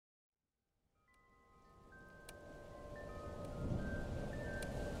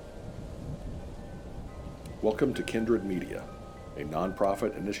Welcome to Kindred Media, a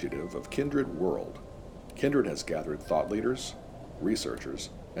nonprofit initiative of Kindred World. Kindred has gathered thought leaders,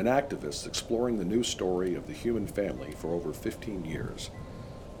 researchers, and activists exploring the new story of the human family for over 15 years.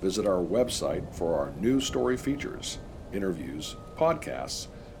 Visit our website for our news story features, interviews, podcasts,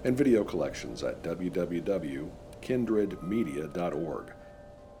 and video collections at www.kindredmedia.org.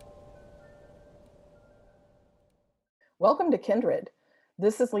 Welcome to Kindred.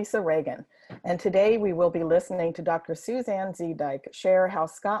 This is Lisa Reagan, and today we will be listening to Dr. Suzanne Zeedyk share how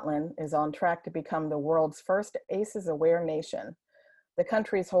Scotland is on track to become the world's first ACEs-aware nation. The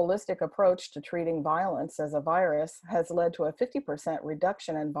country's holistic approach to treating violence as a virus has led to a 50%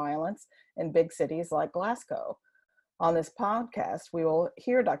 reduction in violence in big cities like Glasgow. On this podcast, we will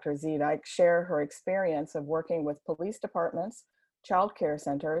hear Dr. Zeedyk share her experience of working with police departments, child care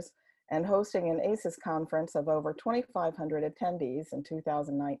centers, and hosting an ACEs conference of over 2,500 attendees in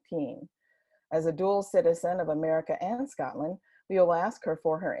 2019. As a dual citizen of America and Scotland, we will ask her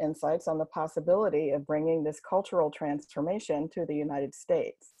for her insights on the possibility of bringing this cultural transformation to the United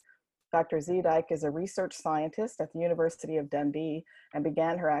States. Dr. Zeedyk is a research scientist at the University of Dundee and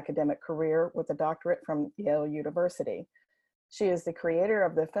began her academic career with a doctorate from Yale University. She is the creator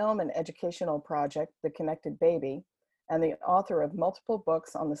of the film and educational project, The Connected Baby, and the author of multiple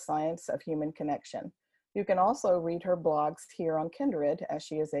books on the science of human connection. You can also read her blogs here on Kindred, as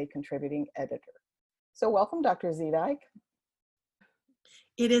she is a contributing editor. So welcome, Dr. Zeedyk.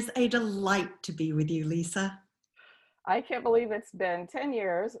 It is a delight to be with you, Lisa. I can't believe it's been 10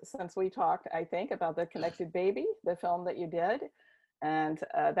 years since we talked, I think, about The Connected Baby, the film that you did. And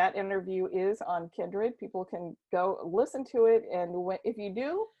that interview is on Kindred. People can go listen to it. And if you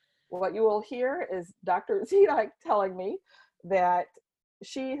do, what you will hear is Dr. Zeedyk telling me that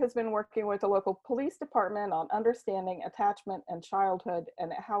she has been working with the local police department on understanding attachment and childhood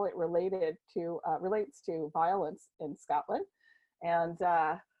and how it relates to violence in Scotland. And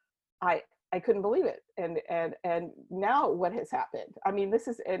I couldn't believe it. And now what has happened? I mean, this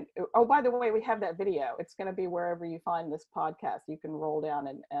is, and oh, by the way, we have that video. It's going to be wherever you find this podcast. You can roll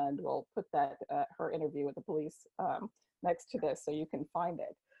down and we'll put that, her interview with the police next to this so you can find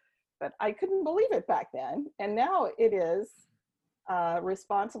it. But I couldn't believe it back then. And now it is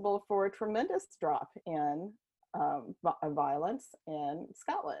responsible for a tremendous drop in violence in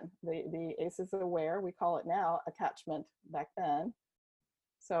Scotland. The ACEs aware, we call it now attachment back then.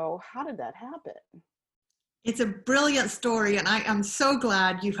 So how did that happen? It's a brilliant story, and I am so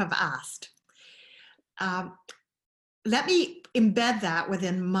glad you have asked. Let me embed that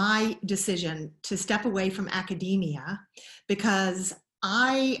within my decision to step away from academia, because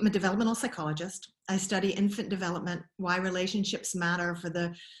I am a developmental psychologist. I study infant development, why relationships matter for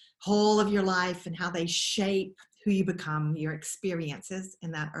the whole of your life and how they shape who you become, your experiences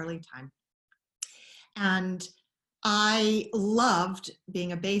in that early time. And I loved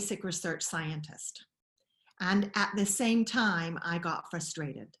being a basic research scientist. And at the same time, I got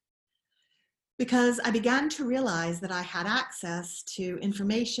frustrated because I began to realize that I had access to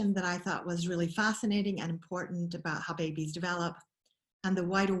information that I thought was really fascinating and important about how babies develop. And the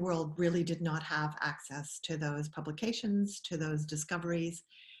wider world really did not have access to those publications, to those discoveries.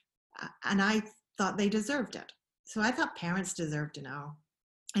 And I thought they deserved it. So I thought parents deserved to know,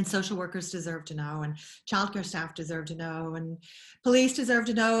 and social workers deserve to know, and childcare staff deserve to know, and police deserve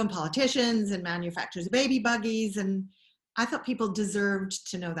to know, and politicians and manufacturers of baby buggies. And I thought people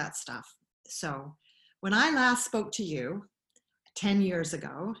deserved to know that stuff. So when I last spoke to you 10 years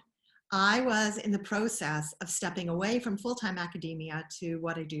ago, I was in the process of stepping away from full-time academia to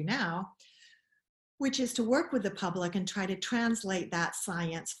what I do now, which is to work with the public and try to translate that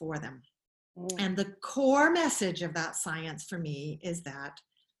science for them. And the core message of that science for me is that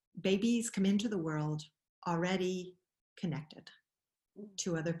babies come into the world already connected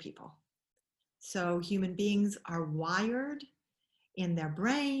to other people. So human beings are wired in their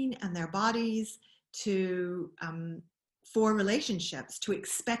brain and their bodies to for relationships, to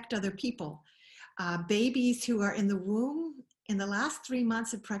expect other people. Babies who are in the womb in the last 3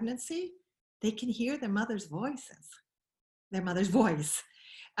 months of pregnancy, they can hear their mother's voice,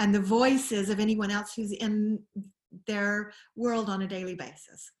 and the voices of anyone else who's in their world on a daily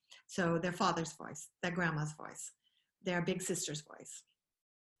basis. So their father's voice, their grandma's voice, their big sister's voice.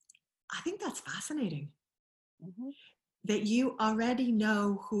 I think that's fascinating. Mm-hmm. That you already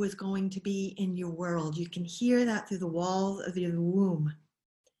know who is going to be in your world. You can hear that through the walls of your womb.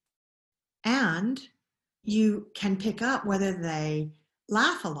 And you can pick up whether they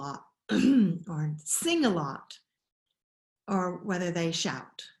laugh a lot or sing a lot, or whether they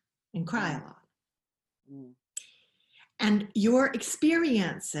shout and cry a lot. And your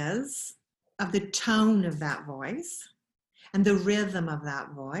experiences of the tone of that voice and the rhythm of that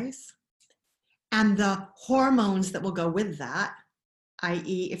voice and the hormones that will go with that,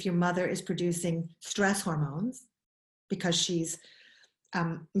 i.e., if your mother is producing stress hormones because she's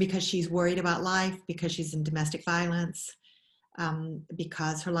worried about life, because she's in domestic violence,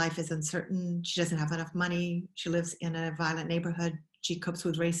 because her life is uncertain, she doesn't have enough money, she lives in a violent neighborhood, she copes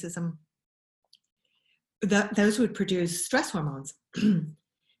with racism, those would produce stress hormones.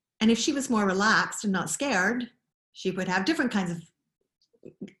 And if she was more relaxed and not scared, she would have different kinds of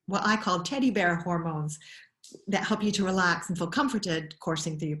what I call teddy bear hormones that help you to relax and feel comforted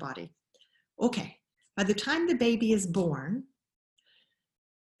coursing through your body. Okay, by the time the baby is born,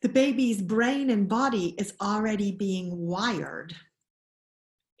 the baby's brain and body is already being wired,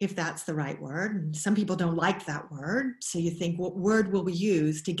 if that's the right word. And some people don't like that word. So you think, what word will we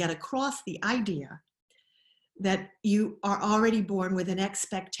use to get across the idea that you are already born with an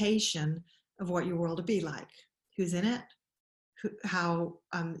expectation of what your world will be like? Who's in it? How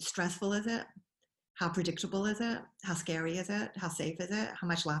stressful is it? How predictable is it? How scary is it? How safe is it? How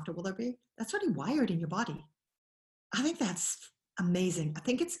much laughter will there be? That's already wired in your body. I think that's amazing. I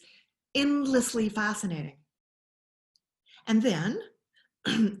think it's endlessly fascinating. And then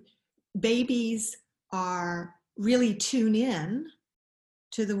babies are really tuned in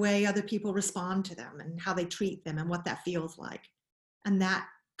to the way other people respond to them and how they treat them and what that feels like. And that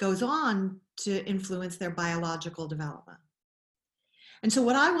goes on to influence their biological development. And so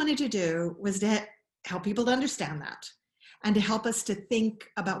what I wanted to do was to help people to understand that and to help us to think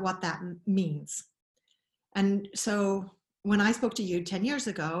about what that means. And so when I spoke to you 10 years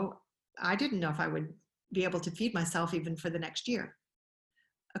ago, I didn't know if I would be able to feed myself even for the next year.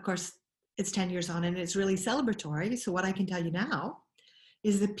 Of course, it's 10 years on and it's really celebratory. So what I can tell you now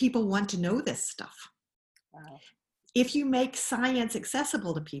is that people want to know this stuff. Wow. If you make science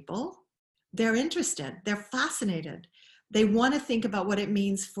accessible to people, they're interested, they're fascinated. They want to think about what it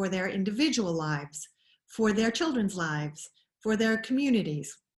means for their individual lives, for their children's lives, for their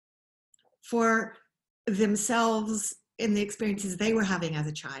communities, for themselves in the experiences they were having as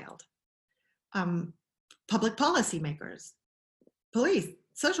a child. Public policy makers, police,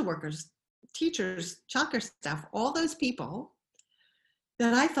 social workers, teachers, childcare staff, all those people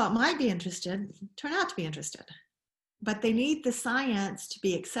that I thought might be interested turn out to be interested. But they need the science to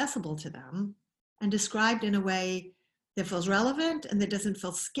be accessible to them and described in a way that feels relevant and that doesn't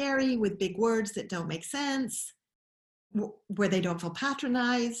feel scary with big words that don't make sense, where they don't feel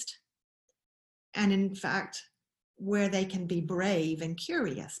patronized, and in fact, where they can be brave and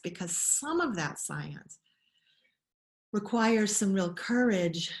curious, because some of that science requires some real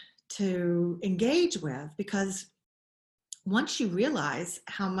courage to engage with, because once you realize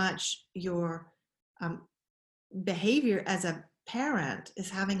how much your behavior as a parent is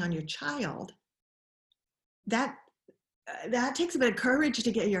having on your child, that takes a bit of courage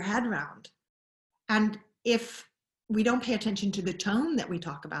to get your head around. And if we don't pay attention to the tone that we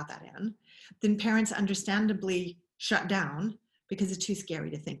talk about that in, then parents understandably shut down because it's too scary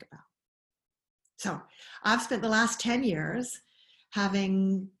to think about. So I've spent the last 10 years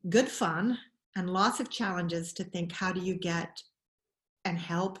having good fun and lots of challenges to think, how do you get and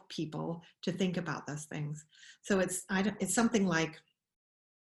help people to think about those things? So it's something like,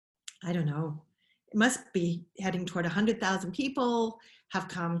 I don't know, it must be heading toward 100,000 people have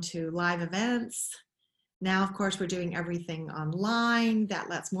come to live events. Now, of course, we're doing everything online. That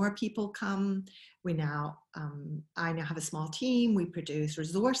lets more people come. I now have a small team. We produce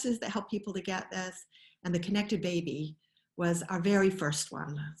resources that help people to get this. And the Connected Baby was our very first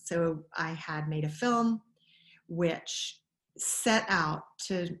one. So I had made a film which set out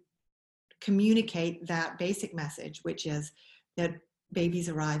to communicate that basic message, which is that babies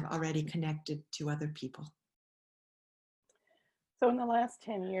arrive already connected to other people. So in the last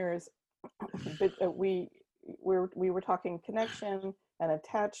 10 years, we were talking connection and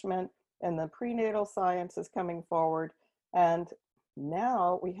attachment, and the prenatal science is coming forward, and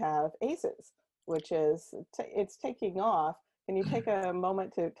now we have ACEs, which is it's taking off. Can you take a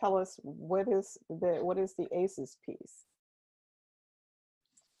moment to tell us what is the ACEs piece?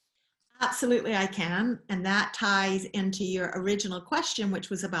 Absolutely, I can. And that ties into your original question, which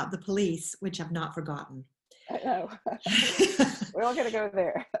was about the police, which I've not forgotten. I know. We're all going to go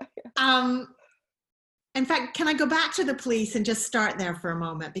there. In fact, can I go back to the police and just start there for a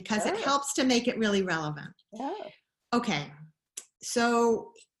moment, because it helps to make it really relevant. Yeah. Okay.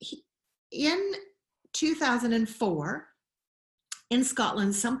 So in 2004, in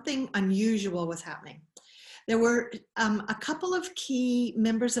Scotland, something unusual was happening. There were a couple of key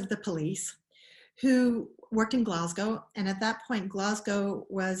members of the police who worked in Glasgow, and at that point, Glasgow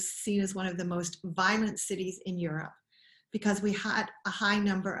was seen as one of the most violent cities in Europe because we had a high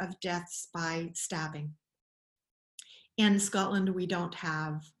number of deaths by stabbing. In Scotland, we don't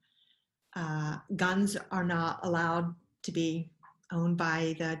have, guns are not allowed to be owned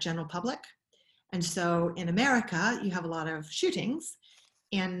by the general public. And so in America, you have a lot of shootings.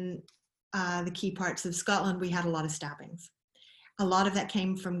 In the key parts of Scotland, we had a lot of stabbings. A lot of that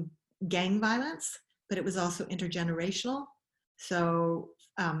came from gang violence, but it was also intergenerational. So,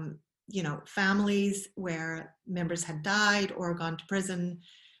 families where members had died or gone to prison,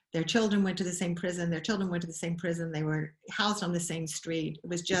 their children went to the same prison, their children went to the same prison, they were housed on the same street. It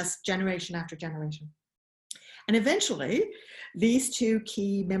was just generation after generation. And eventually, these two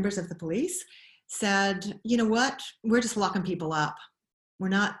key members of the police said, you know what, we're just locking people up. We're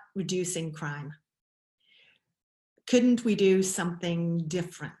not reducing crime. Couldn't we do something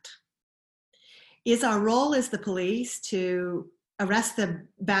different? Is our role as the police to arrest the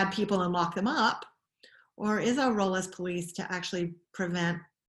bad people and lock them up? Or is our role as police to actually prevent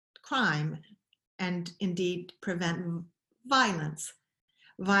crime and indeed prevent violence?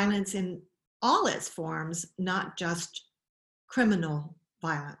 Violence in all its forms, not just criminal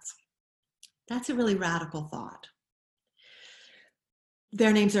violence. That's a really radical thought.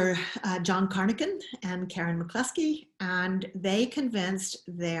 Their names are John Carnican and Karen McCluskey, and they convinced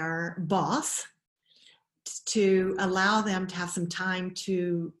their boss to allow them to have some time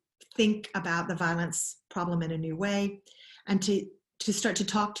to think about the violence problem in a new way and to start to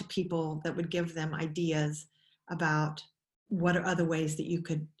talk to people that would give them ideas about what are other ways that you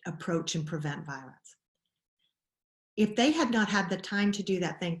could approach and prevent violence. If they had not had the time to do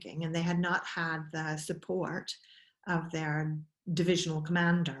that thinking and they had not had the support of their divisional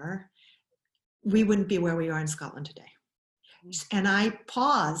commander, we wouldn't be where we are in Scotland today. And I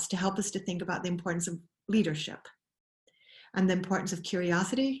paused to help us to think about the importance of leadership and the importance of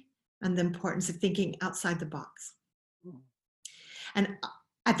curiosity and the importance of thinking outside the box. And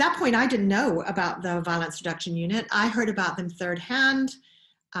at that point, I didn't know about the Violence Reduction Unit. I heard about them third hand.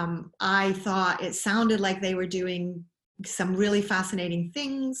 I thought it sounded like they were doing some really fascinating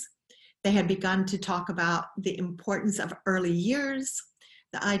things. They had begun to talk about the importance of early years,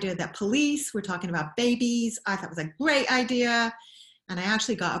 the idea that police were talking about babies. I thought it was a great idea. And I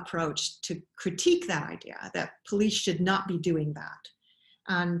actually got approached to critique that idea, that police should not be doing that.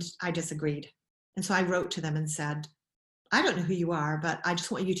 And I disagreed. And so I wrote to them and said, I don't know who you are, but I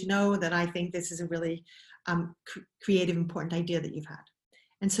just want you to know that I think this is a really creative, important idea that you've had.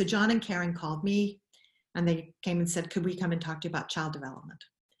 And so John and Karen called me and they came and said, could we come and talk to you about child development?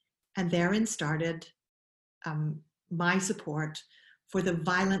 And therein started my support for the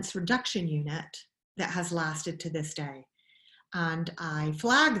Violence Reduction Unit that has lasted to this day. And I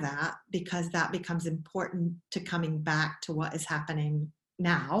flag that because that becomes important to coming back to what is happening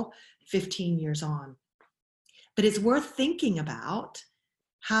now, 15 years on. But it's worth thinking about,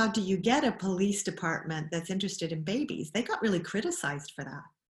 how do you get a police department that's interested in babies? They got really criticized for that.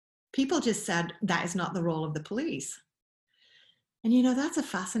 People just said, that is not the role of the police. And that's a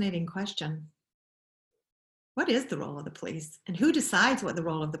fascinating question. What is the role of the police? And who decides what the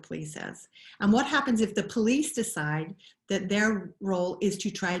role of the police is? And what happens if the police decide that their role is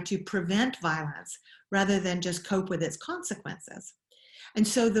to try to prevent violence rather than just cope with its consequences? And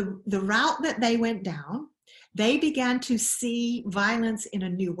so the route that they went down, they began to see violence in a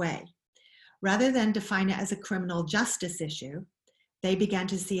new way. Rather than define it as a criminal justice issue, they began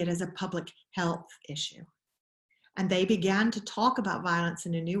to see it as a public health issue. And they began to talk about violence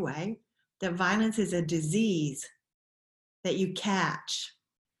in a new way, that violence is a disease that you catch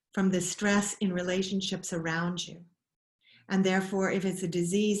from the stress in relationships around you. And therefore, if it's a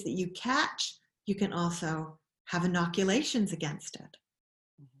disease that you catch, you can also have inoculations against it.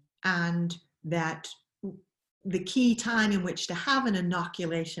 And that the key time in which to have an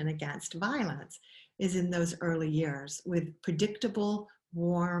inoculation against violence is in those early years, with predictable,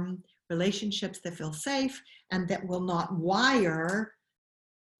 warm relationships that feel safe and that will not wire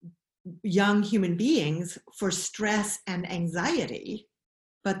young human beings for stress and anxiety,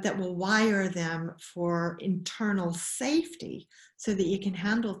 but that will wire them for internal safety so that you can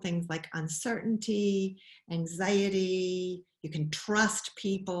handle things like uncertainty, anxiety, you can trust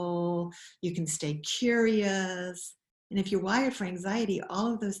people, you can stay curious. And if you're wired for anxiety,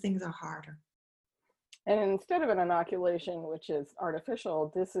 all of those things are harder. And instead of an inoculation, which is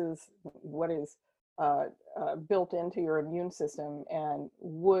artificial, this is what is built into your immune system and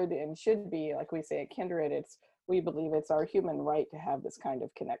would and should be, like we say at Kindred, we believe it's our human right to have this kind of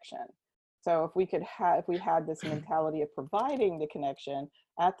connection. So if we had this mentality of providing the connection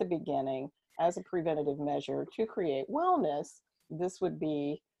at the beginning, as a preventative measure to create wellness, this would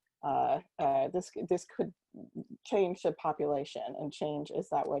be, this could change the population and change. Is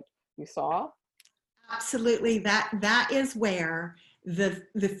that what you saw? Absolutely. That is where the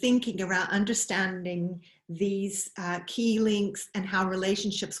thinking around understanding these key links and how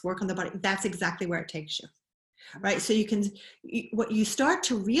relationships work on the body, that's exactly where it takes you, right? So what you start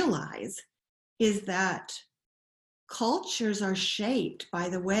to realize is that cultures are shaped by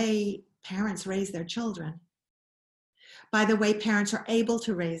the way parents raise their children, by the way parents are able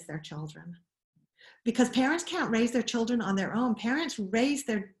to raise their children. Because parents can't raise their children on their own. Parents raise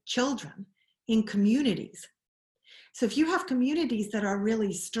their children in communities. So if you have communities that are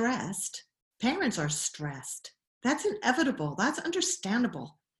really stressed, parents are stressed. That's inevitable. That's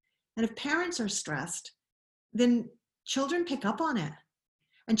understandable. And if parents are stressed, then children pick up on it.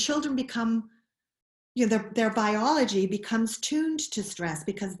 And children become, their biology becomes tuned to stress,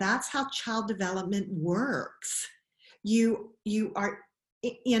 because that's how child development works. You are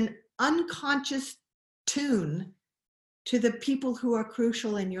in unconscious tune to the people who are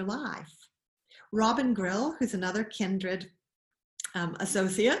crucial in your life. Robin Grill, who's another Kindred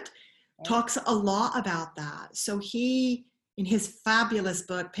associate, talks a lot about that. So he, in his fabulous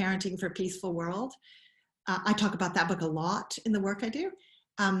book, Parenting for a Peaceful World, I talk about that book a lot in the work I do.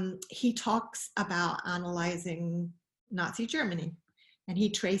 He talks about analyzing Nazi Germany, and he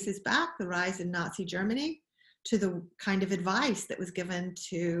traces back the rise in Nazi Germany to the kind of advice that was given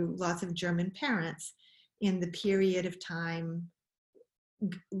to lots of German parents in the period of time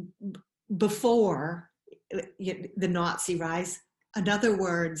before the Nazi rise. In other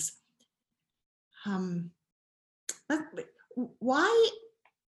words, how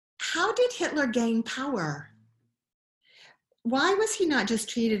did Hitler gain power? Why was he not just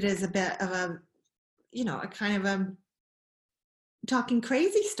treated as a bit of a kind of a talking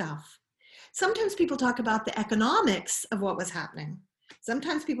crazy stuff? Sometimes people talk about the economics of what was happening.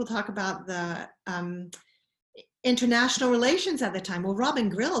 Sometimes people talk about the international relations at the time. Well, Robin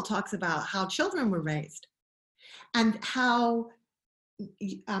Grill talks about how children were raised and how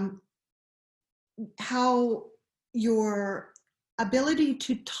your ability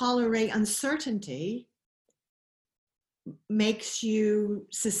to tolerate uncertainty makes you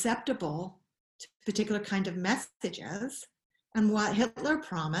susceptible to particular kind of messages. And what Hitler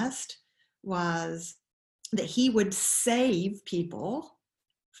promised was that he would save people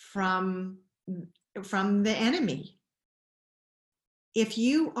from the enemy. If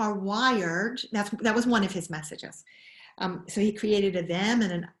you are wired, that was one of his messages. So he created a them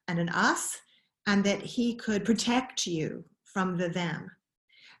and an us, and that he could protect you from the them.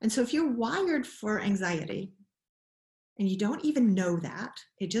 And so if you're wired for anxiety, and you don't even know that,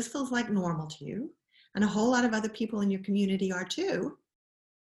 it just feels like normal to you, and a whole lot of other people in your community are too,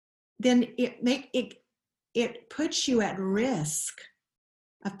 then it puts you at risk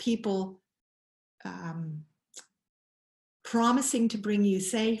of people promising to bring you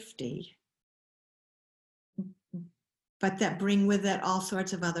safety, but that bring with it all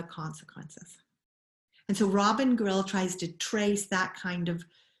sorts of other consequences. And so Robin Grill tries to trace that kind of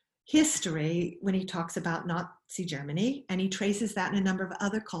history when he talks about Nazi Germany, and he traces that in a number of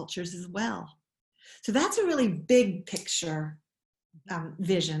other cultures as well. So that's a really big picture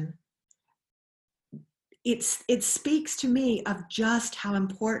vision. It speaks to me of just how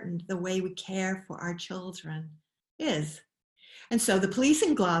important the way we care for our children is. And so the police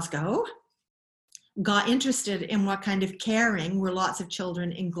in Glasgow got interested in what kind of caring were lots of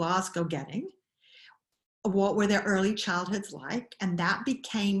children in Glasgow getting. What were their early childhoods like? And that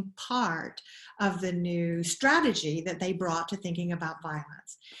became part of the new strategy that they brought to thinking about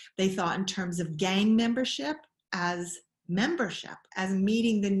violence. They thought in terms of gang membership as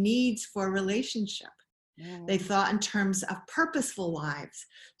meeting the needs for relationship. Mm. They thought in terms of purposeful lives.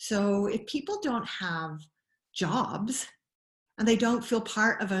 So if people don't have jobs and they don't feel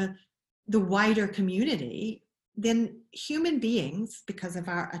part of the wider community, then human beings, because of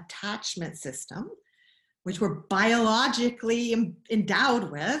our attachment system, which we're biologically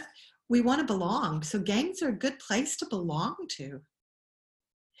endowed with, we want to belong. So gangs are a good place to belong to.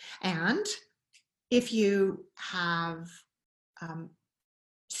 And if you have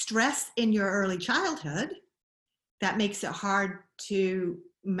stress in your early childhood, that makes it hard to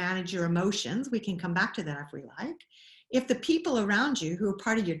manage your emotions. We can come back to that if we like. If the people around you who are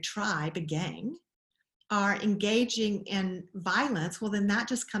part of your tribe, a gang, are engaging in violence, well, then that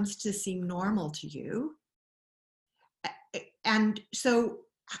just comes to seem normal to you. And so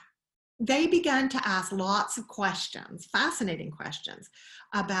they began to ask lots of questions, fascinating questions,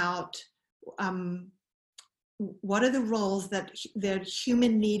 about what are the roles that the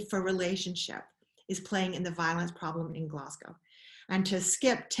human need for relationship is playing in the violence problem in Glasgow, and to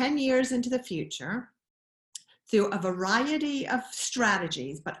skip 10 years into the future through a variety of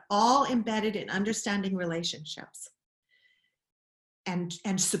strategies, but all embedded in understanding relationships and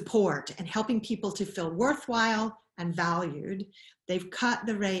support and helping people to feel worthwhile and valued. They've cut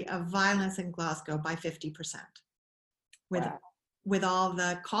the rate of violence in Glasgow by 50%. Wow. With all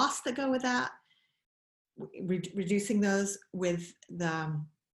the costs that go with that, reducing those, with the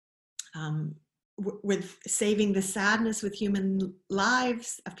with saving the sadness with human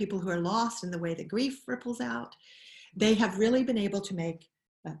lives of people who are lost in the way that grief ripples out. They have really been able to make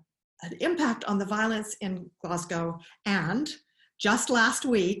an impact on the violence in Glasgow. And just last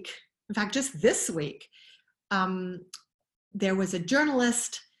week, in fact, just this week, there was a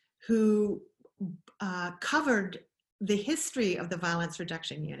journalist who covered the history of the Violence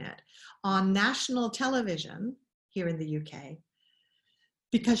Reduction Unit on national television here in the UK,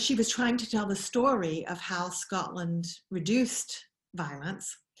 because she was trying to tell the story of how Scotland reduced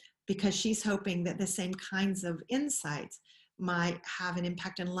violence, because she's hoping that the same kinds of insights might have an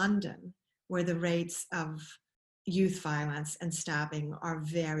impact in London, where the rates of youth violence and stabbing are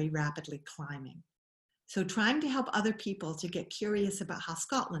very rapidly climbing. So trying to help other people to get curious about how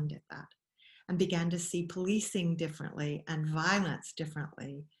Scotland did that and began to see policing differently and violence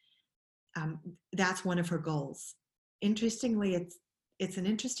differently, that's one of her goals. Interestingly, it's an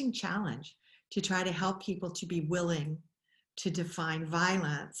interesting challenge to try to help people to be willing to define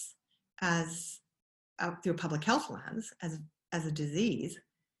violence as through a public health lens as a disease,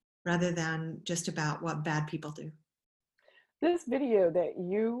 rather than just about what bad people do. This video that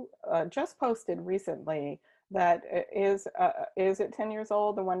you just posted recently, that is it 10 years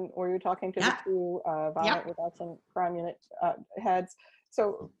old, the one where you're talking to the two violent reduction crime unit heads?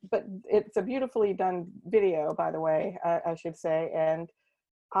 So, but it's a beautifully done video, by the way, I should say. And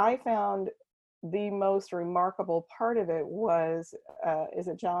I found the most remarkable part of it was, is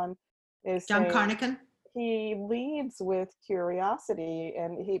it John? John Carnican? He leads with curiosity,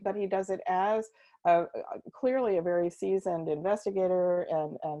 but he does it as clearly a very seasoned investigator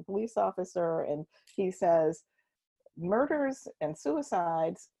and police officer. And he says, murders and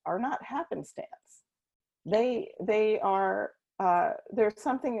suicides are not happenstance. They are, there's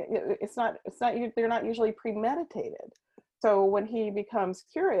something, they're not usually premeditated. So when he becomes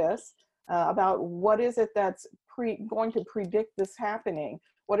curious about what is it that's going to predict this happening,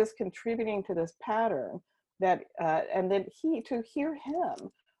 what is contributing to this pattern, that and then to hear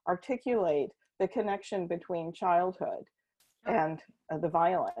him articulate the connection between childhood and the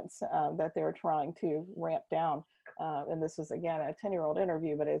violence that they're trying to ramp down. And this is, again, a 10-year-old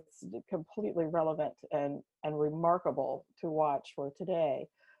interview, but it's completely relevant and remarkable to watch for today.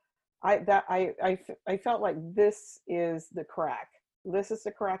 I felt like this is the crack. This is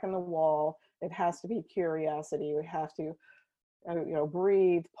the crack in the wall. It has to be curiosity. We have to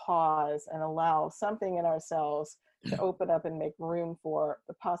breathe, pause, and allow something in ourselves to open up and make room for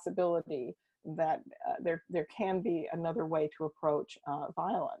the possibility that there can be another way to approach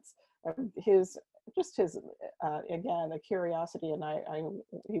violence. Again, the curiosity, and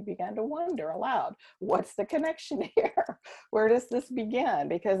he began to wonder aloud, what's the connection here? Where does this begin?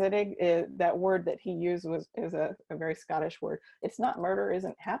 Because that word that he used is a very Scottish word. It's not murder,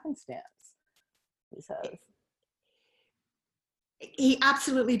 isn't happenstance, he says. He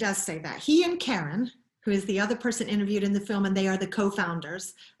absolutely does say that. He and Karen, who is the other person interviewed in the film, and they are the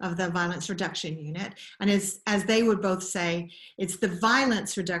co-founders of the Violence Reduction Unit. And as they would both say, it's the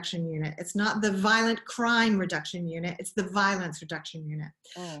Violence Reduction Unit. It's not the Violent Crime Reduction Unit, it's the Violence Reduction Unit.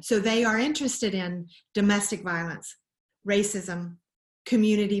 So they are interested in domestic violence, racism,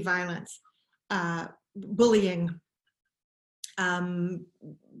 community violence, bullying,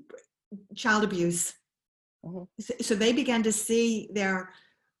 child abuse. So they began to see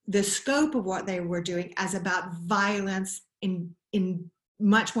the scope of what they were doing as about violence in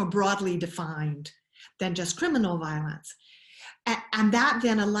much more broadly defined than just criminal violence. And that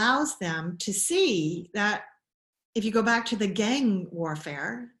then allows them to see that if you go back to the gang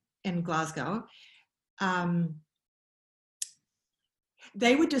warfare in Glasgow,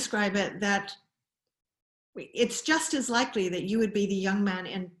 they would describe it that it's just as likely that you would be the young man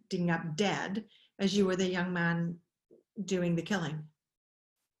ending up dead as you were the young man doing the killing.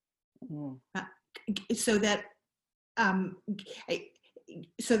 So that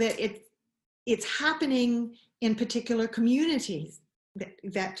it's happening in particular communities,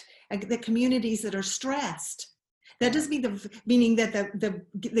 that the communities that are stressed. That doesn't mean that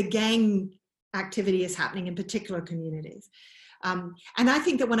the gang activity is happening in particular communities. And I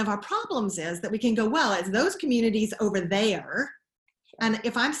think that one of our problems is that we can go, well, it's those communities over there. And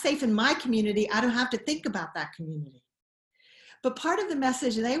if I'm safe in my community, I don't have to think about that community. But part of the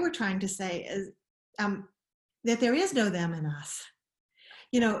message they were trying to say is that there is no them and us.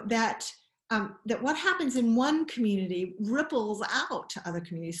 That what happens in one community ripples out to other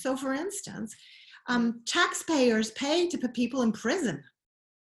communities. So for instance, taxpayers pay to put people in prison,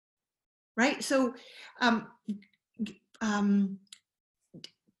 right? So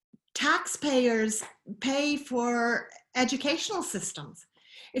taxpayers pay for educational systems.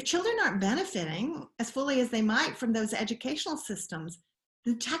 If children aren't benefiting as fully as they might from those educational systems,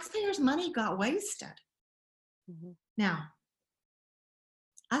 the taxpayers' money got wasted. Mm-hmm. Now,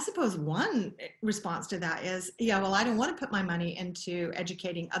 I suppose one response to that is, well, I don't want to put my money into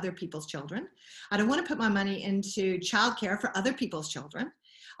educating other people's children. I don't want to put my money into childcare for other people's children.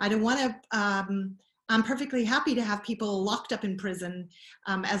 I don't want to, I'm perfectly happy to have people locked up in prison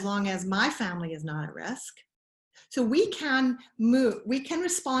as long as my family is not at risk. So we can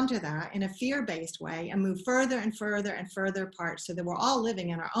respond to that in a fear-based way and move further and further and further apart so that we're all living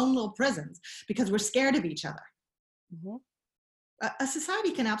in our own little prisons because we're scared of each other. Mm-hmm. A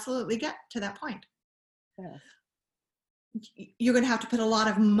society can absolutely get to that point. Yes. You're going to have to put a lot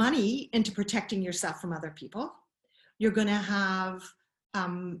of money into protecting yourself from other people. You're going to have,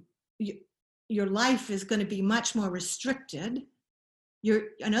 your life is going to be much more restricted.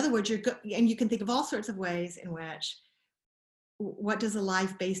 In other words, and you can think of all sorts of ways in which, what does a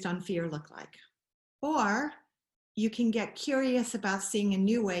life based on fear look like? Or you can get curious about seeing in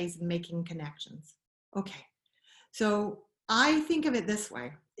new ways and making connections. Okay, so I think of it this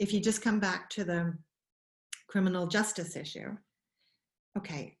way. If you just come back to the criminal justice issue,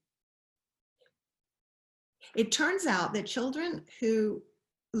 okay. It turns out that children who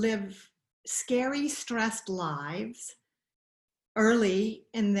live scary, stressed lives early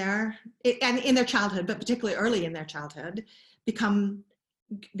in their childhood, but particularly early in their childhood, become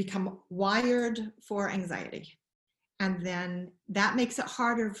wired for anxiety. And then that makes it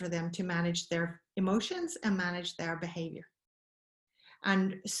harder for them to manage their emotions and manage their behavior.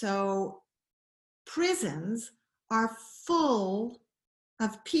 And so prisons are full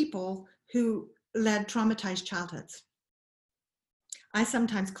of people who led traumatized childhoods. I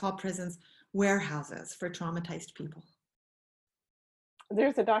sometimes call prisons warehouses for traumatized people.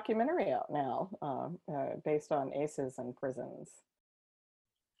 There's a documentary out now based on ACEs and prisons.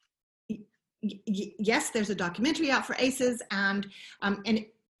 Yes, there's a documentary out for ACEs, and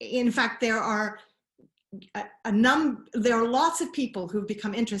in fact, there are lots of people who've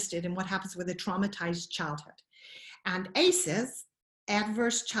become interested in what happens with a traumatized childhood. And ACEs,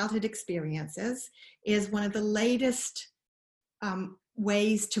 Adverse Childhood Experiences, is one of the latest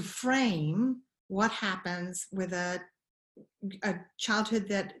ways to frame what happens with a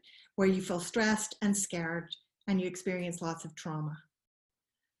childhood where you feel stressed and scared and you experience lots of trauma.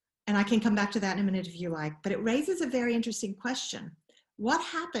 And I can come back to that in a minute if you like, but it raises a very interesting question. What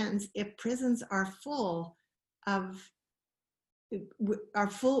happens if prisons are full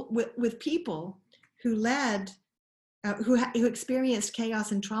with people who who experienced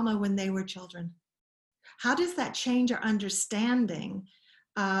chaos and trauma when they were children? How does that change our understanding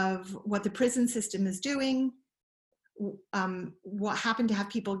of what the prison system is doing? What happened to have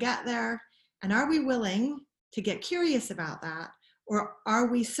people get there? And are we willing to get curious about that? Or are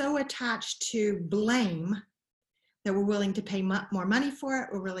we so attached to blame that we're willing to pay more money for it?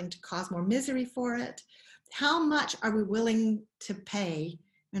 We're willing to cause more misery for it? How much are we willing to pay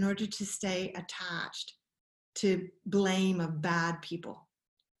in order to stay attached to blame of bad people?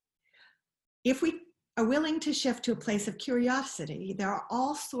 If we are willing to shift to a place of curiosity, there are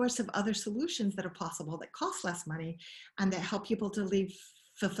all sorts of other solutions that are possible that cost less money and that help people to live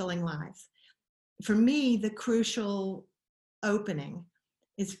fulfilling lives. For me, the crucial opening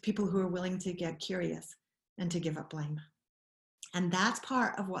is people who are willing to get curious and to give up blame. And that's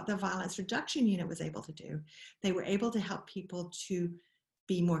part of what the Violence Reduction Unit was able to do. They were able to help people to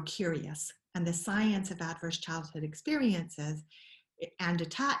be more curious. And the science of adverse childhood experiences and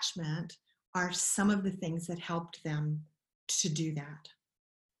attachment are some of the things that helped them to do that.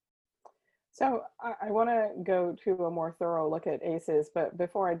 So I want to go to a more thorough look at ACEs, but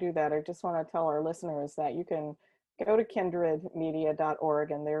before I do that, I just want to tell our listeners that you can go to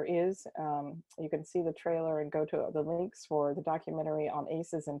kindredmedia.org, and there is, you can see the trailer and go to the links for the documentary on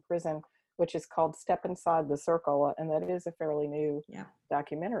ACEs in prison, which is called Step Inside the Circle, and that is a fairly new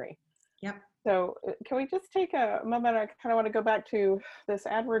documentary. Yep. So can we just take a moment? I kind of want to go back to this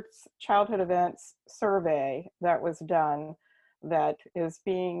Adverse Childhood Events survey that was done that is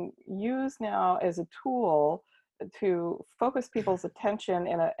being used now as a tool to focus people's attention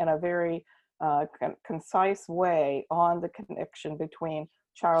in a very concise way on the connection between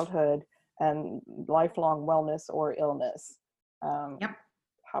childhood and lifelong wellness or illness. Yep.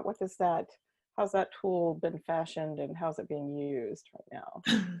 What does that, how's that tool been fashioned and how's it being used right now?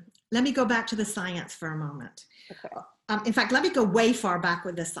 Let me go back to the science for a moment. Okay. In fact, let me go way far back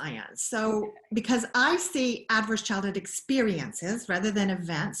with the science. So, because I see adverse childhood experiences rather than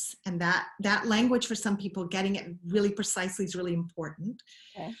events, and that language for some people, getting it really precisely is really important.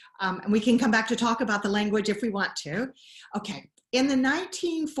 Okay. And we can come back to talk about the language if we want to. Okay, in the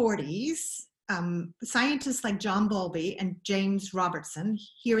 1940s, scientists like John Bowlby and James Robertson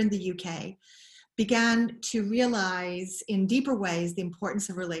here in the UK began to realize in deeper ways the importance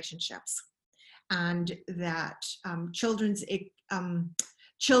of relationships, and that children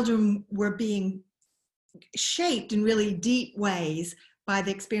were being shaped in really deep ways by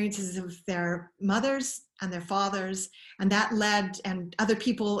the experiences of their mothers and their fathers, and that led, and other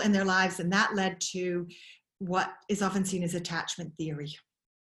people in their lives, and that led to what is often seen as attachment theory.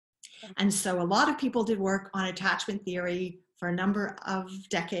 And so a lot of people did work on attachment theory for a number of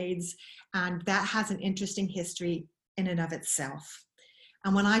decades, and that has an interesting history in and of itself.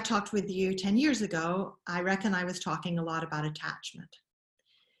 And when I talked with you 10 years ago, I reckon I was talking a lot about attachment.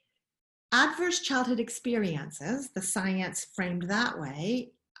 Adverse childhood experiences, the science framed that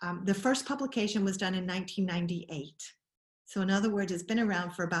way, the first publication was done in 1998. So in other words, it's been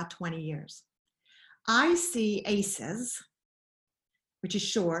around for about 20 years. I see ACEs, which is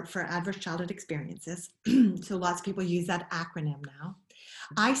short for adverse childhood experiences. So lots of people use that acronym now.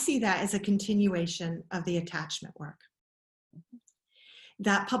 I see that as a continuation of the attachment work.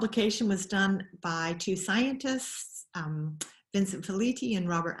 That publication was done by two scientists, Vincent Felitti and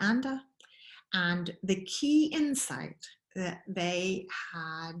Robert Anda. And the key insight that they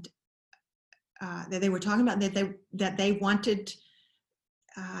had, that they were talking about, that they wanted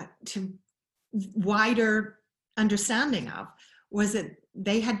to wider understanding of, was that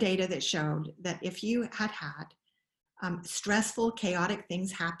they had data that showed that if you had stressful, chaotic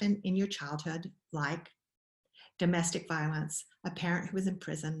things happen in your childhood, like domestic violence, a parent who was in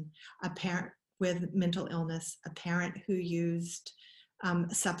prison, a parent with mental illness, a parent who used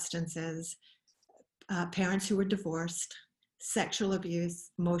substances, parents who were divorced, sexual abuse,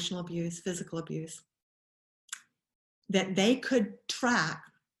 emotional abuse, physical abuse, that they could track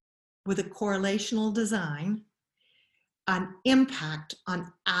with a correlational design an impact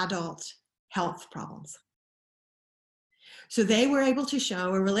on adult health problems. So they were able to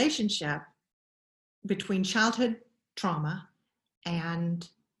show a relationship between childhood trauma and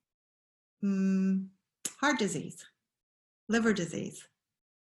heart disease, liver disease,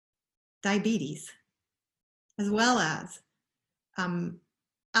 diabetes, as well as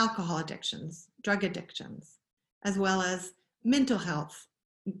alcohol addictions, drug addictions, as well as mental health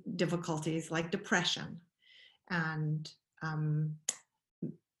difficulties like depression and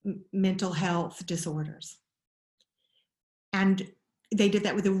mental health disorders. And they did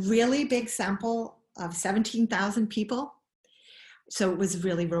that with a really big sample of 17,000 people. So it was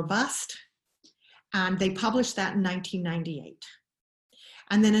really robust. And they published that in 1998.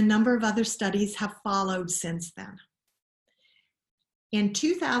 And then a number of other studies have followed since then. In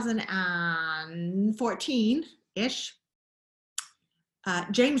 2014-ish,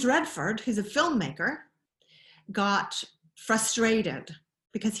 James Redford, who's a filmmaker, got frustrated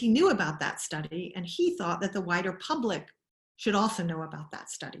because he knew about that study and he thought that the wider public should also know about that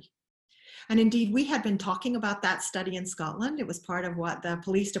study. And indeed, we had been talking about that study in Scotland. It was part of what the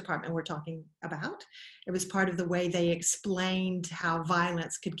police department were talking about. It was part of the way they explained how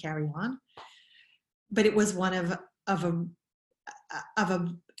violence could carry on. But it was one of a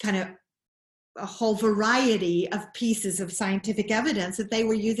kind of a whole variety of pieces of scientific evidence that they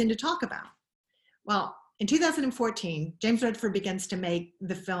were using to talk about. Well, in 2014, James Redford begins to make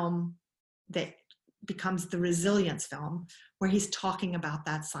the film that becomes the Resilience film, where he's talking about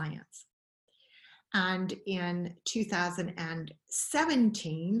that science. And in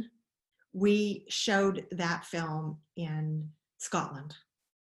 2017, we showed that film in Scotland.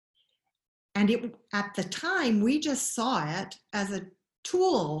 And at the time, we just saw it as a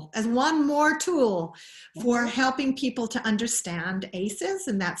tool, as one more tool for helping people to understand ACEs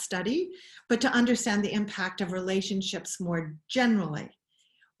in that study, but to understand the impact of relationships more generally.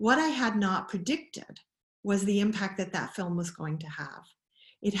 What I had not predicted was the impact that that film was going to have.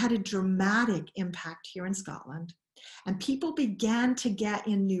 It had a dramatic impact here in Scotland, and people began to get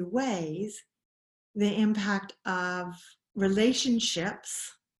in new ways the impact of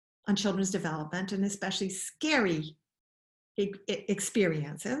relationships on children's development, and especially scary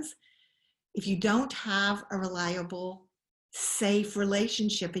experiences, if you don't have a reliable, safe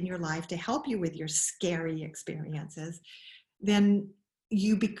relationship in your life to help you with your scary experiences, then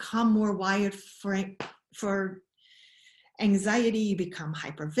you become more wired for anxiety, you become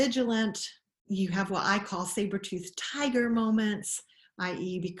hypervigilant, you have what I call saber-toothed tiger moments,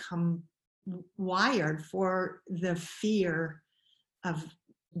 i.e. become wired for the fear of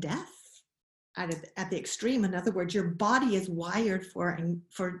death at the extreme. In other words, your body is wired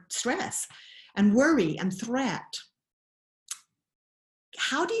for stress and worry and threat.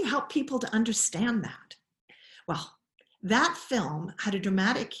 How do you help people to understand that? Well, that film had a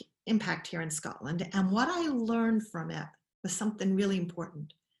dramatic impact here in Scotland, and what I learned from it was something really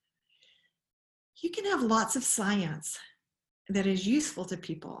important. You can have lots of science that is useful to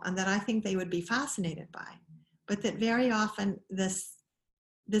people and that I think they would be fascinated by, but that very often the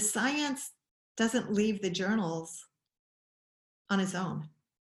science doesn't leave the journals on its own.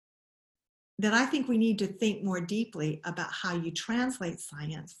 That I think we need to think more deeply about how you translate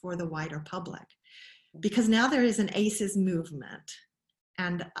science for the wider public, because now there is an ACEs movement,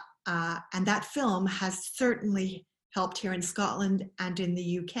 and that film has certainly helped here in Scotland and in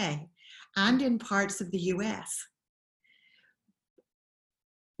the UK and in parts of the US.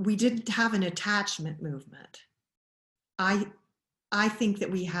 We didn't have an attachment movement. I think that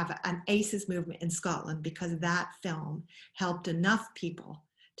we have an ACEs movement in Scotland because that film helped enough people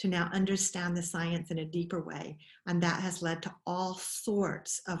to now understand the science in a deeper way. And that has led to all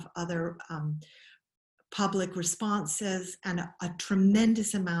sorts of other public responses and a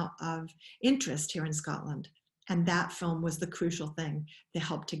tremendous amount of interest here in Scotland. And that film was the crucial thing that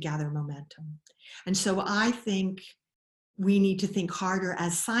helped to gather momentum. And so I think we need to think harder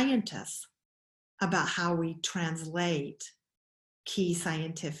as scientists about how we translate key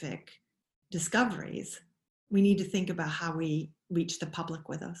scientific discoveries. We need to think about how we reach the public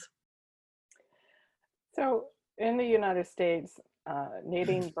with us. So in the United States,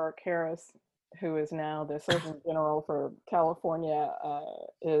 Nadine Burke Harris, who is now the Surgeon General for California,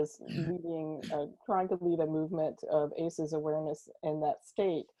 is trying to lead a movement of ACEs awareness in that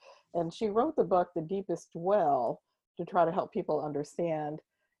state. And she wrote the book, The Deepest Well, to try to help people understand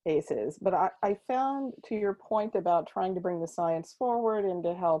ACEs. But I found, to your point about trying to bring the science forward and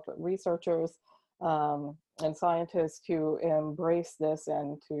to help researchers and scientists to embrace this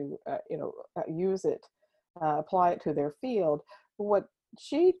and to use it, apply it to their field, what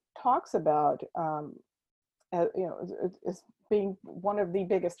she talks about is being one of the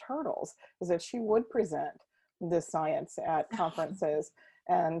biggest hurdles is that she would present this science at conferences.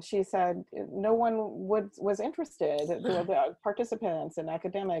 And she said no one was interested. The participants and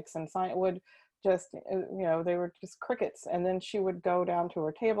academics and science would just, they were just crickets. And then she would go down to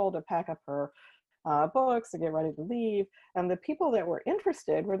her table to pack up her books to get ready to leave. And the people that were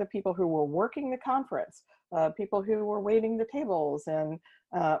interested were the people who were working the conference, people who were waiting the tables and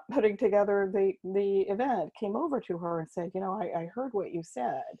putting together the event, came over to her and said, I heard what you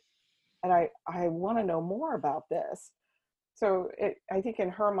said, and I want to know more about this. So I think in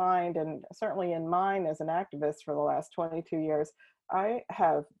her mind, and certainly in mine as an activist for the last 22 years, I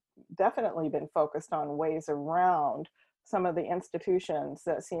have definitely been focused on ways around some of the institutions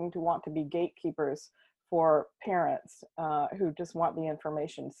that seem to want to be gatekeepers for parents who just want the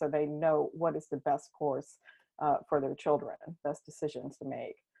information so they know what is the best course for their children, best decisions to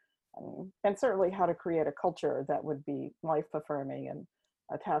make. And certainly how to create a culture that would be life-affirming and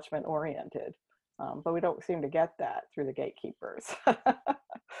attachment-oriented. But we don't seem to get that through the gatekeepers.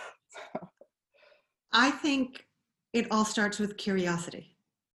 I think it all starts with curiosity.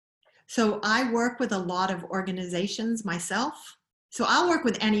 So I work with a lot of organizations myself. So I'll work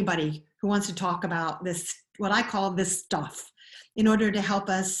with anybody who wants to talk about this, what I call this stuff, in order to help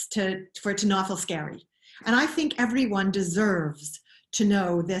us for it to not feel scary. And I think everyone deserves to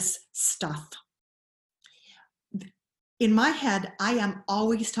know this stuff. In my head, I am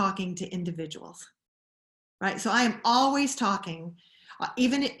always talking to individuals, right? So I am always talking,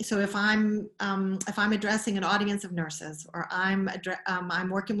 if I'm addressing an audience of nurses, or I'm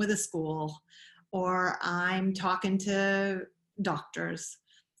working with a school, or I'm talking to doctors,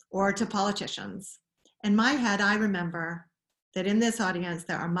 or to politicians. In my head, I remember that in this audience,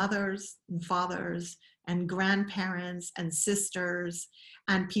 there are mothers and fathers and grandparents and sisters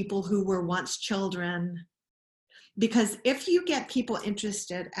and people who were once children. Because if you get people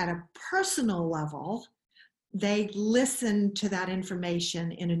interested at a personal level, they listen to that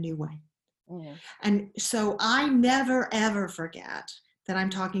information in a new way. Mm. And so I never, ever forget that I'm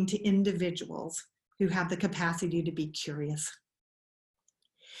talking to individuals who have the capacity to be curious.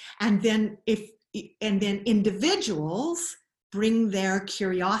 And then individuals bring their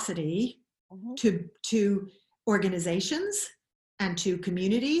curiosity to organizations and to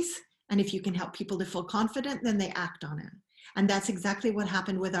communities. And if you can help people to feel confident, then they act on it. And that's exactly what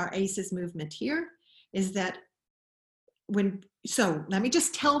happened with our ACEs movement here, is that so let me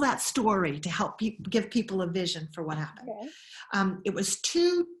just tell that story to help give people a vision for what happened. Okay. It was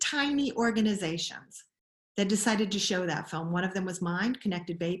two tiny organizations that decided to show that film. One of them was mine,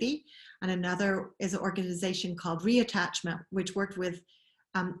 Connected Baby, and another is an organization called Reattachment, which worked with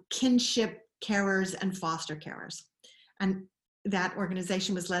kinship carers and foster carers. And that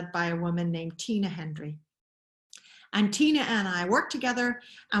organization was led by a woman named Tina Hendry. And Tina and I worked together,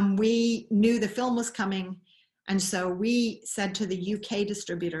 and we knew the film was coming. And so we said to the UK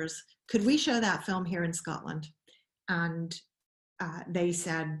distributors, could we show that film here in Scotland? And they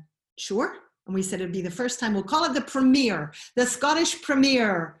said, sure. And we said it'd be the first time. We'll call it the premiere, the Scottish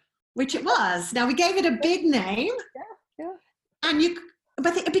premiere, which it was. Now we gave it a big name. Yeah. And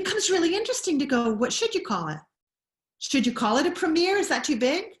but it becomes really interesting to go, what should you call it? Should you call it a premiere? Is that too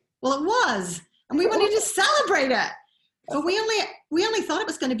big? Well, it was. And we wanted to celebrate it. But we only thought it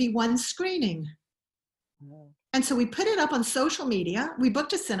was going to be one screening. And so we put it up on social media. We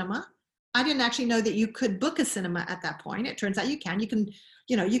booked a cinema. I didn't actually know that you could book a cinema at that point. It turns out you can.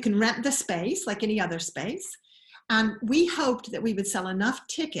 You can rent the space like any other space. And we hoped that we would sell enough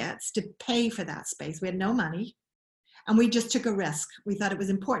tickets to pay for that space. We had no money. And we just took a risk. We thought it was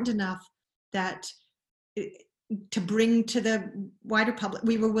important enough that to bring to the wider public,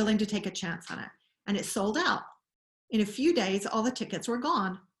 we were willing to take a chance on it. And it sold out. In a few days, all the tickets were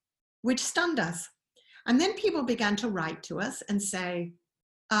gone, which stunned us. And then people began to write to us and say,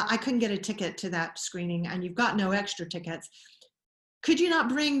 I couldn't get a ticket to that screening and you've got no extra tickets. Could you not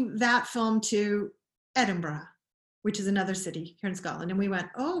bring that film to Edinburgh, which is another city here in Scotland? And we went,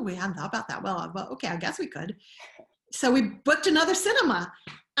 oh, we hadn't thought about that. Well, okay, I guess we could. So we booked another cinema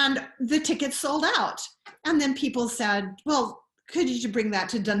and the tickets sold out. And then people said, well, could you bring that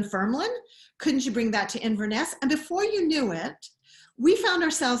to Dunfermline? Couldn't you bring that to Inverness? And before you knew it, we found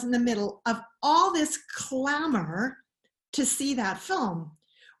ourselves in the middle of all this clamor to see that film.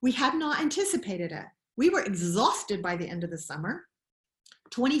 We had not anticipated it. We were exhausted by the end of the summer.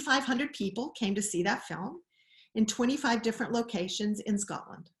 2,500 people came to see that film in 25 different locations in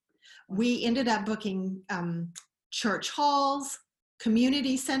Scotland. We ended up booking church halls,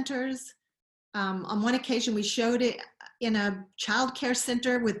 community centers. On one occasion, we showed it in a childcare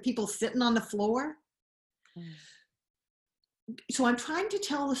center with people sitting on the floor. So I'm trying to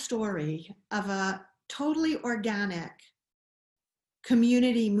tell the story of a totally organic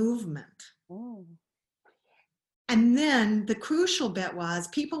community movement. And then the crucial bit was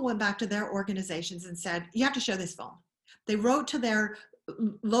people went back to their organizations and said, you have to show this film. They wrote to their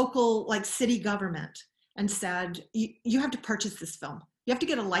local city government and said, you have to purchase this film. You have to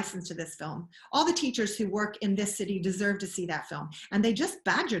get a license to this film. All the teachers who work in this city deserve to see that film. And they just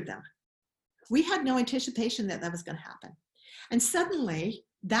badgered them. We had no anticipation that that was going to happen. And suddenly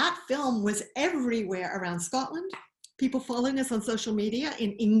that film was everywhere around Scotland. People following us on social media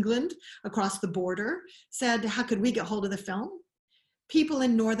in England, across the border, said, how could we get hold of the film? People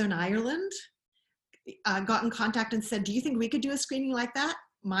in Northern Ireland got in contact and said, do you think we could do a screening like that?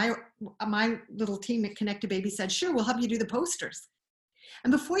 My little team at Connected Baby said, sure, we'll help you do the posters.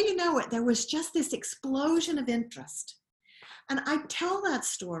 And before you know it, there was just this explosion of interest. And I tell that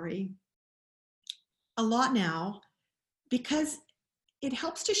story a lot now because it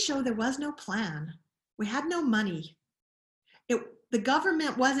helps to show there was no plan. We had no money. The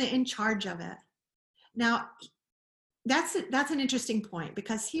government wasn't in charge of it. Now, that's an interesting point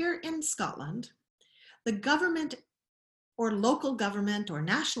because here in Scotland, the government or local government or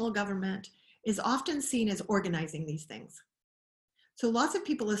national government is often seen as organizing these things. So lots of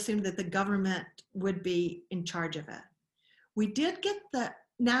people assumed that the government would be in charge of it. We did get the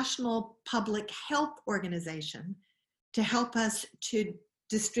National Public Health Organization to help us to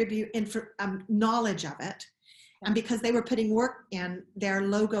distribute knowledge of it. And because they were putting work in, their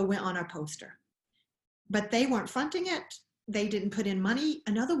logo went on our poster. But they weren't fronting it. They didn't put in money.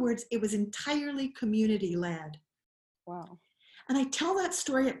 In other words, it was entirely community-led. Wow. And I tell that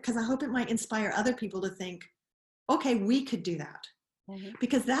story because I hope it might inspire other people to think, okay, we could do that. Mm-hmm.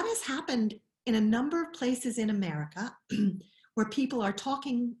 Because that has happened in a number of places in America where people are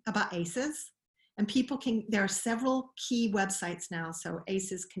talking about ACEs and there are several key websites now. So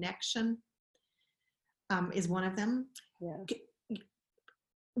ACEs Connection is one of them. Yeah.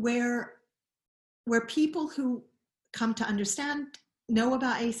 Where people who come to understand, know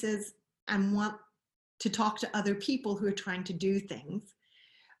about ACEs and want to talk to other people who are trying to do things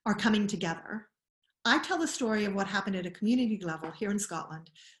are coming together. I tell the story of what happened at a community level here in Scotland.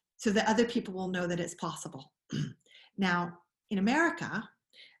 so that other people will know that it's possible. Now, in America,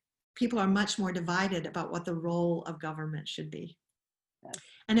 people are much more divided about what the role of government should be. Yes.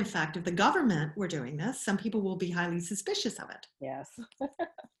 And in fact, if the government were doing this, some people will be highly suspicious of it. Yes.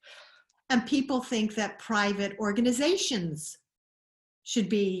 And people think that private organizations should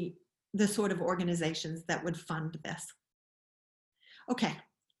be the sort of organizations that would fund this. Okay,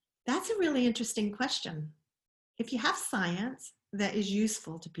 that's a really interesting question. If you have science that is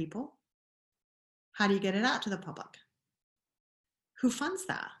useful to people, how do you get it out to the public? Who funds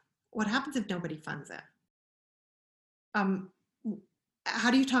that? What happens if nobody funds it?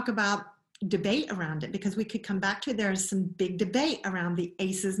 How do you talk about debate around it? Because we could come back to, there's some big debate around the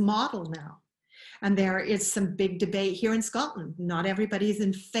ACEs model now. And there is some big debate here in Scotland. Not everybody is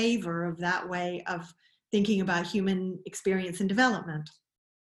in favor of that way of thinking about human experience and development.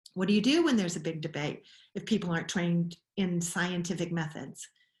 What do you do when there's a big debate if people aren't trained in scientific methods?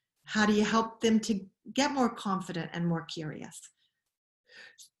 How do you help them to get more confident and more curious?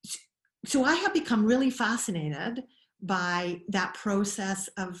 So I have become really fascinated by that process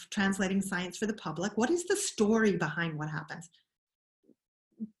of translating science for the public. What is the story behind what happens?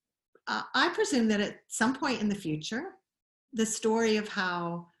 I presume that at some point in the future, the story of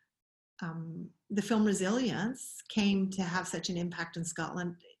how the film Resilience came to have such an impact in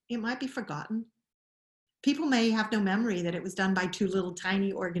Scotland, it might be forgotten. People may have no memory that it was done by two little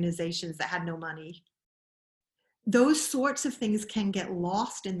tiny organizations that had no money. Those sorts of things can get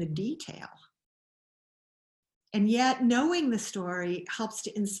lost in the detail. And yet knowing the story helps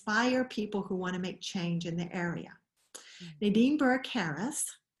to inspire people who want to make change in the area. Nadine Burke-Harris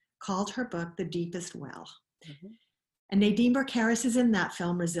called her book The Deepest Well. Mm-hmm. And Nadine Burke-Harris is in that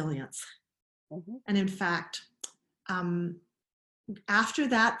film Resilience. Mm-hmm. And in fact, after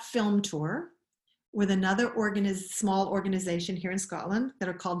that film tour with another small organization here in Scotland that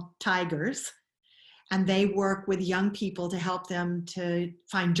are called Tigers, and they work with young people to help them to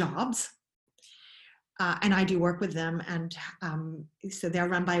find jobs. And I do work with them. And so they're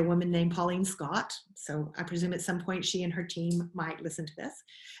run by a woman named Pauline Scott. So I presume at some point she and her team might listen to this.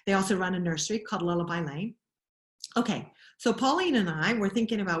 They also run a nursery called Lullaby Lane. Okay, so Pauline and I were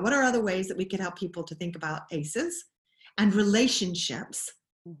thinking about what are other ways that we could help people to think about ACEs and relationships.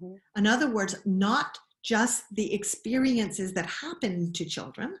 Mm-hmm. In other words, not just the experiences that happen to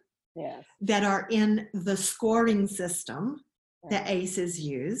children, yes, that are in the scoring system that ACEs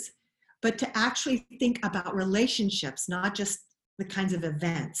use, but to actually think about relationships, not just the kinds of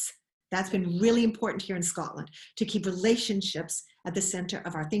events. That's been really important here in Scotland, to keep relationships at the center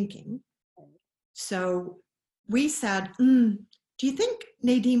of our thinking. So we said, do you think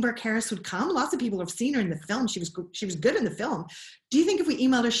Nadine Burke-Harris would come? Lots of people have seen her in the film. She was good in the film. Do you think if we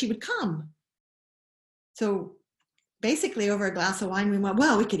emailed her, she would come? So basically over a glass of wine, we went,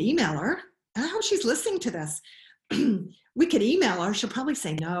 well, we could email her. I hope she's listening to this. We could email her. She'll probably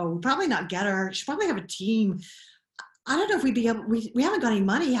say no. We'll probably not get her. She'll probably have a team. I don't know if we'd be able, we haven't got any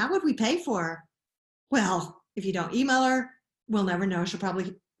money. How would we pay for her? Well, if you don't email her, we'll never know. She'll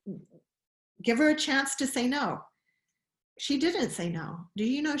probably give her a chance to say no. She didn't say no. Do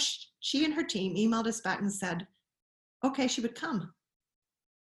you know, she and her team emailed us back and said, okay, she would come.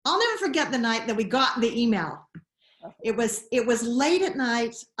 I'll never forget the night that we got the email. It was late at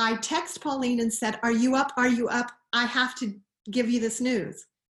night. I texted Pauline and said, are you up? Are you up? I have to give you this news.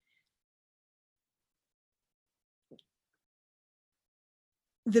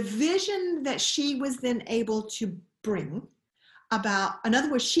 The vision that she was then able to bring about, in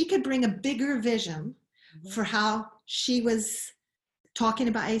other words, she could bring a bigger vision for how she was talking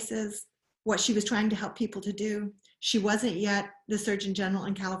about ACEs, what she was trying to help people to do. She wasn't yet the Surgeon General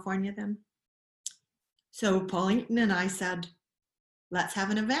in California then. So Pauline and I said, let's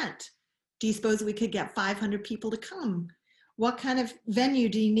have an event. Do you suppose we could get 500 people to come? What kind of venue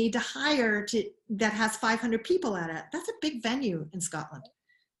do you need to hire that has 500 people at it? That's a big venue in Scotland.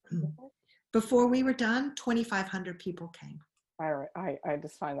 Before we were done, 2,500 people came. I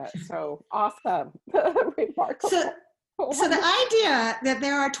just find that so awesome. Remarkable. So the idea that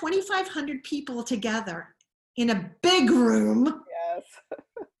there are 2,500 people together in a big room, yes,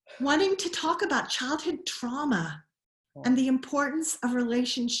 wanting to talk about childhood trauma and the importance of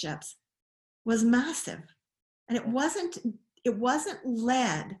relationships was massive. And it wasn't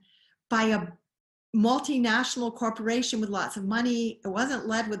led by a multinational corporation with lots of money. It wasn't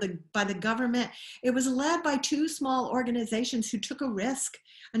led by the government. It was led by two small organizations who took a risk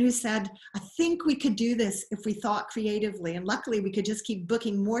and who said, I think we could do this if we thought creatively. And luckily we could just keep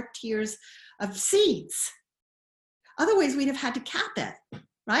booking more tiers of seats. Otherwise we'd have had to cap it,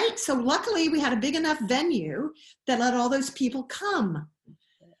 right? So luckily we had a big enough venue that let all those people come.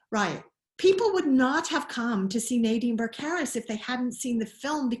 Right. People would not have come to see Nadine Burke Harris if they hadn't seen the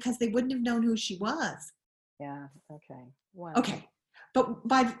film, because they wouldn't have known who she was. Yeah. Okay. Wow. Okay.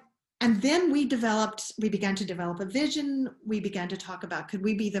 And then we began to develop a vision. We began to talk about, could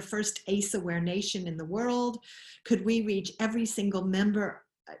we be the first ACE-aware nation in the world? Could we reach every single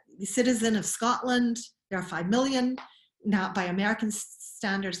citizen of Scotland? There are 5 million. Now, by American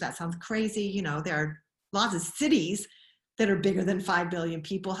standards, that sounds crazy. You know, there are lots of cities that are bigger than 5 billion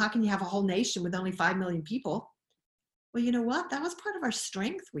people. How can you have a whole nation with only 5 million people? Well, you know what? That was part of our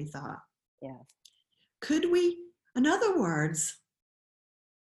strength, we thought. Yeah. Could we, in other words,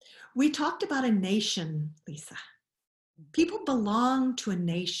 we talked about a nation, Lisa. People belong to a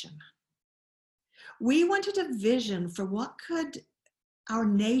nation. We wanted a vision for what could our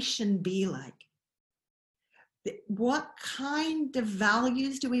nation be like. What kind of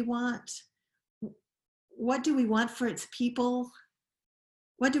values do we want? What do we want for its people?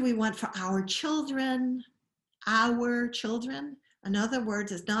 What do we want for our children? Our children. In other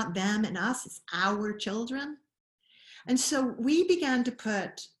words, it's not them and us, it's our children. And so we began to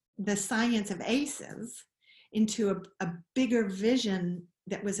put the science of ACEs into a bigger vision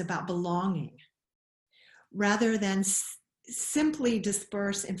that was about belonging, rather than simply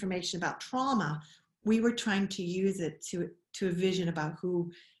disperse information about trauma. We were trying to use it to a vision about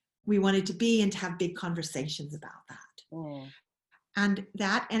who we wanted to be and to have big conversations about that. Mm. And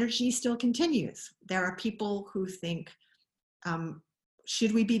that energy still continues. There are people who think,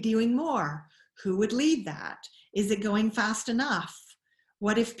 should we be doing more? Who would lead that? Is it going fast enough?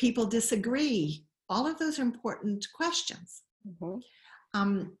 What if people disagree? All of those are important questions.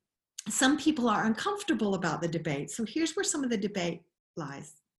 Mm-hmm. Some people are uncomfortable about the debate. So here's where some of the debate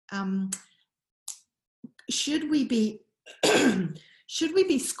lies. Should we be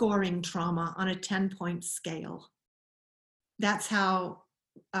scoring trauma on a 10-point scale? That's how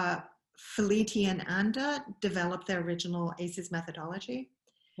Felitti and Anda developed their original ACEs methodology.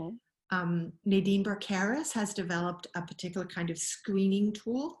 Mm-hmm. Nadine Burke Harris has developed a particular kind of screening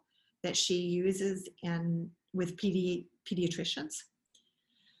tool that she uses with pediatricians.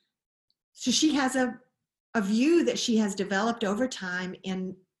 So she has a view that she has developed over time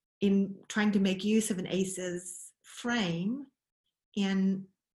in trying to make use of an ACEs frame in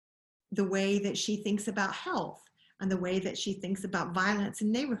the way that she thinks about health, and the way that she thinks about violence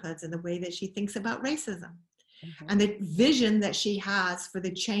in neighborhoods, and the way that she thinks about racism. Mm-hmm. And the vision that she has for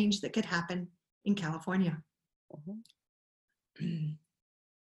the change that could happen in California. Mm-hmm.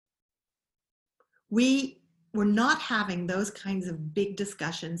 We were not having those kinds of big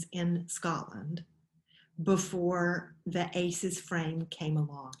discussions in Scotland before the ACEs frame came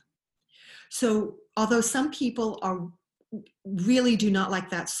along. So although some people really do not like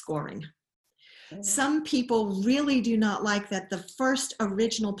that scoring, mm-hmm. Some people really do not like that the first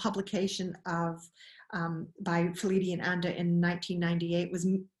original publication of by Felitti and Anda in 1998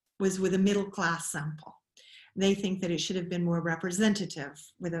 was with a middle class sample. They think that it should have been more representative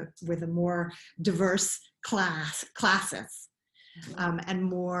with a more diverse classes, and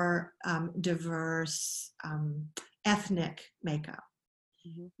more diverse ethnic makeup.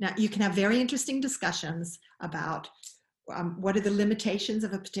 Mm-hmm. Now, you can have very interesting discussions about what are the limitations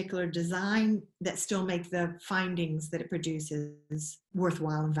of a particular design that still make the findings that it produces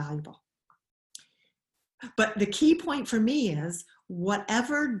worthwhile and valuable. But the key point for me is,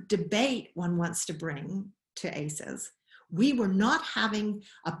 whatever debate one wants to bring to ACEs, we were not having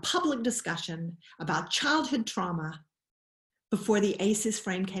a public discussion about childhood trauma before the ACEs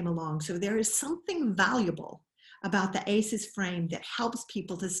frame came along. So there is something valuable about the ACEs frame that helps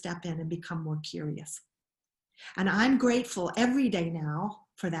people to step in and become more curious. And I'm grateful every day now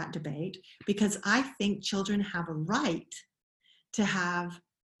for that debate, because I think children have a right to have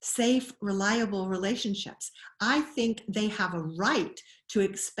safe, reliable relationships. I think they have a right to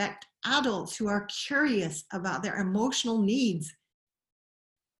expect adults who are curious about their emotional needs.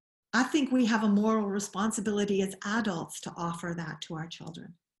 I think we have a moral responsibility as adults to offer that to our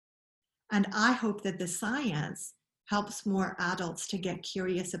children. And I hope that the science helps more adults to get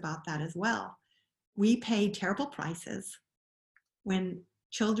curious about that as well. We pay terrible prices when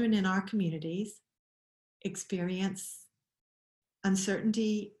children in our communities experience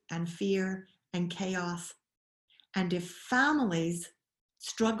uncertainty and fear and chaos. And if families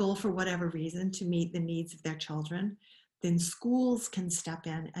struggle for whatever reason to meet the needs of their children, then schools can step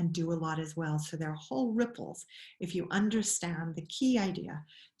in and do a lot as well. So there are whole ripples if you understand the key idea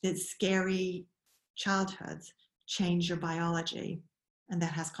that scary childhoods change your biology, and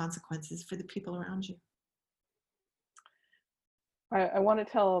that has consequences for the people around you. I want to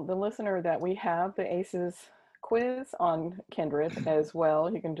tell the listener that we have the ACEs quiz on Kindred as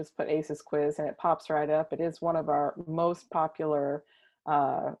well. You can just put ACEs quiz and it pops right up. It is one of our most popular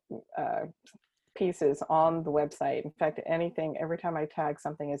uh, uh, pieces on the website. In fact, every time I tag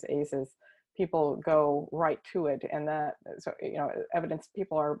something as ACEs, people go right to it. And that, so, evidence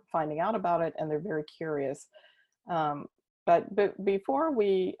people are finding out about it and they're very curious. But before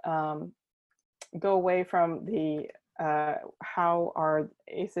we go away from the how are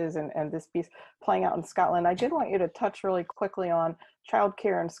ACEs and this piece playing out in Scotland, I did want you to touch really quickly on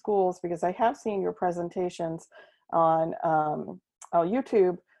childcare in schools, because I have seen your presentations on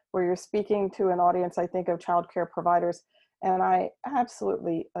YouTube where you're speaking to an audience, I think, of childcare providers. And I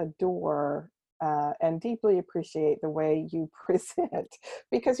absolutely adore and deeply appreciate the way you present,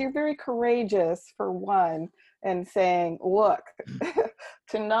 because you're very courageous, for one, and saying, look,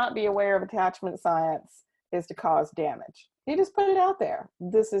 to not be aware of attachment science is to cause damage. You just put it out there.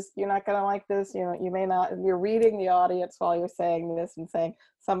 You're not going to like this. You may not, you're reading the audience while you're saying this and saying,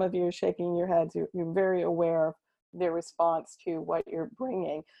 some of you are shaking your heads. You're very aware of their response to what you're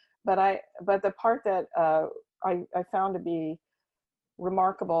bringing. But the part that I found to be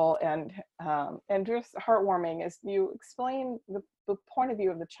remarkable and just heartwarming is you explain the point of view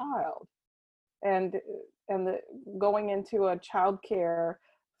of the child, and going into a child care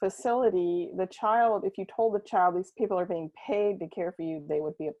facility, the child, if you told the child these people are being paid to care for you, they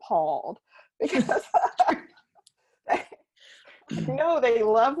would be appalled, because no, they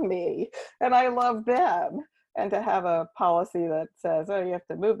love me and I love them. And to have a policy that says, oh, you have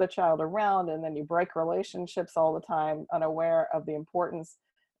to move the child around, and then you break relationships all the time, unaware of the importance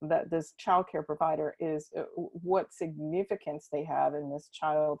that this childcare provider is, what significance they have in this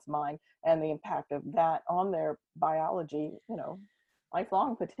child's mind, and the impact of that on their biology,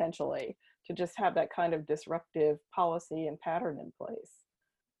 lifelong potentially, to just have that kind of disruptive policy and pattern in place.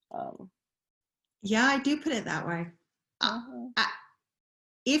 Yeah, I do put it that way.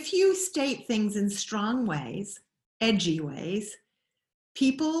 If you state things in strong ways, edgy ways,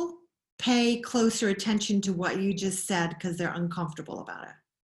 people pay closer attention to what you just said because they're uncomfortable about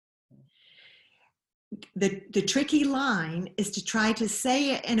it. The tricky line is to try to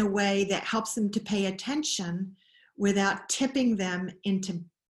say it in a way that helps them to pay attention without tipping them into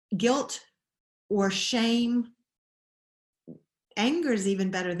guilt or shame. Anger is even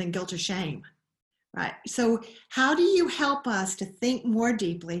better than guilt or shame. Right. So how do you help us to think more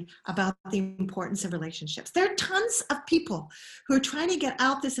deeply about the importance of relationships? There are tons of people who are trying to get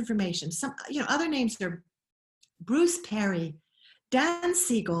out this information. Some, other names are Bruce Perry, Dan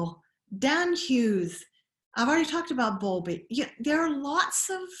Siegel, Dan Hughes. I've already talked about Bowlby. There are lots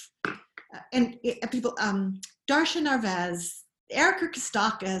of people, Darsha Narvez, Erica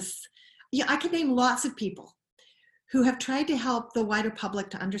Kostakis. I could name lots of people who have tried to help the wider public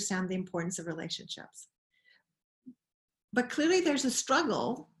to understand the importance of relationships. But clearly there's a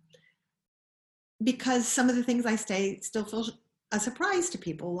struggle, because some of the things I say still feel a surprise to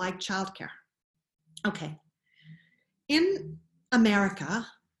people, like childcare. Okay, in America,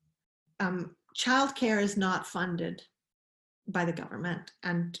 childcare is not funded by the government,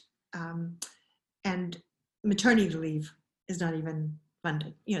 and maternity leave is not even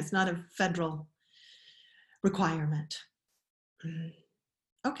funded. It's not a federal requirement.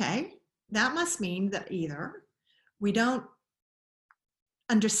 Okay, that must mean that either we don't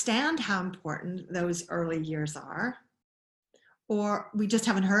understand how important those early years are, or we just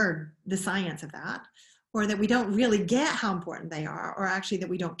haven't heard the science of that, or that we don't really get how important they are, or actually that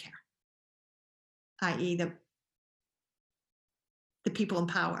we don't care, i.e. the people in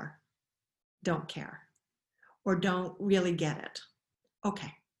power don't care or don't really get it.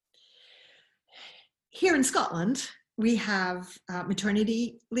 Okay. Here in Scotland, we have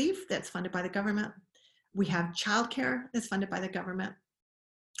maternity leave that's funded by the government. We have childcare that's funded by the government.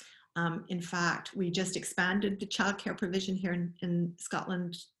 In fact, we just expanded the childcare provision here in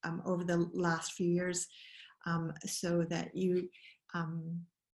Scotland over the last few years, so that you,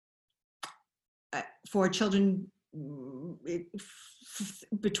 for children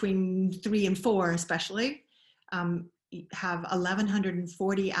between 3 and 4 especially, have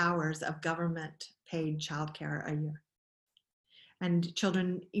 1,140 hours of government paid childcare a year. And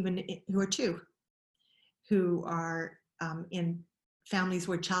children even who are 2, who are in families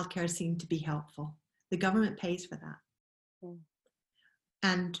where childcare seemed to be helpful. The government pays for that. Mm.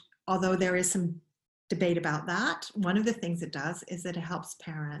 And although there is some debate about that, one of the things it does is that it helps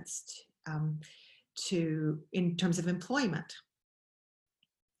parents to in terms of employment.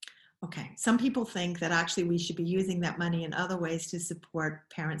 Okay, some people think that actually we should be using that money in other ways to support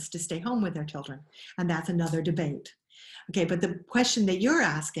parents to stay home with their children. And that's another debate. Okay, but the question that you're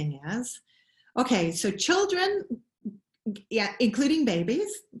asking is, Okay, so children, yeah, including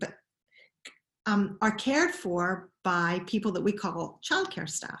babies, but are cared for by people that we call childcare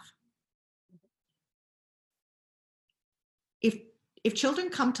staff. If children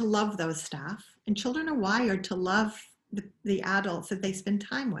come to love those staff, and children are wired to love the adults that they spend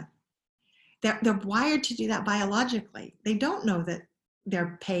time with, they're wired to do that biologically. They don't know that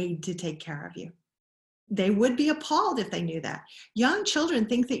they're paid to take care of you. They would be appalled if they knew that. Young children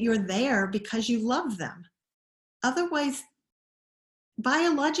think that you're there because you love them. Otherwise,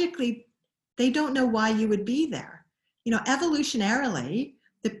 biologically, they don't know why you would be there. You know, evolutionarily,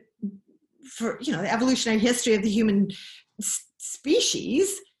 the evolutionary history of the human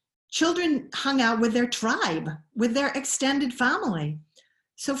species, children hung out with their tribe, with their extended family.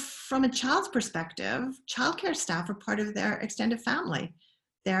 So from a child's perspective, childcare staff are part of their extended family.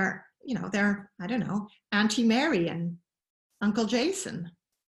 They're, I don't know, Auntie Mary and Uncle Jason,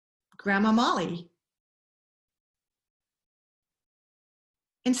 Grandma Molly.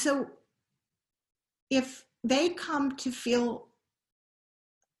 And so if they come to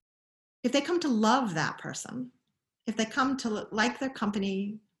love that person, if they come to like their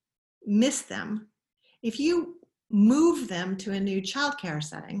company, miss them, if you move them to a new childcare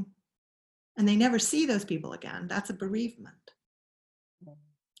setting and they never see those people again, that's a bereavement.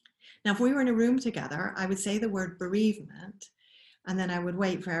 Now, if we were in a room together, I would say the word bereavement, and then I would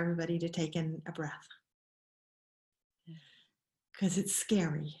wait for everybody to take in a breath, because it's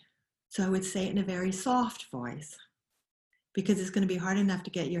scary. So I would say it in a very soft voice, because it's going to be hard enough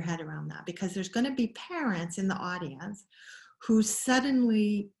to get your head around that, because there's going to be parents in the audience who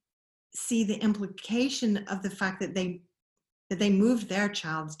suddenly see the implication of the fact that they moved their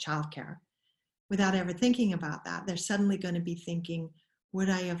child's childcare without ever thinking about that. They're suddenly going to be thinking, would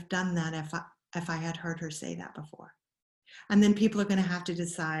I have done that if I had heard her say that before? And then people are going to have to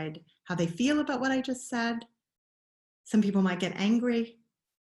decide how they feel about what I just said. Some people might get angry.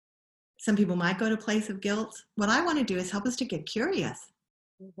 Some people might go to a place of guilt. What I want to do is help us to get curious.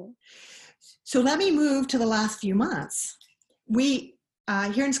 Mm-hmm. So let me move to the last few months. We,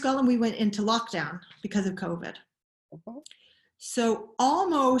 here in Scotland, we went into lockdown because of COVID. Mm-hmm. So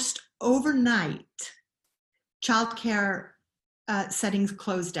almost overnight, childcare settings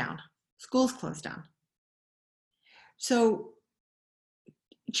closed down, schools closed down. So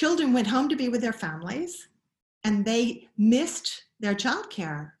children went home to be with their families, and they missed their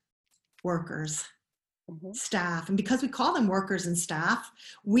childcare workers, mm-hmm. staff. And because we call them workers and staff,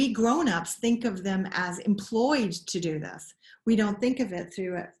 we grown-ups think of them as employed to do this. We don't think of it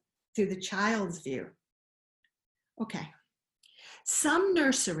through the child's view. Okay. Some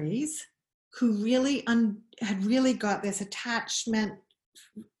nurseries who really had really got this attachment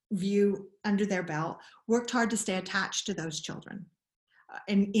view under their belt worked hard to stay attached to those children,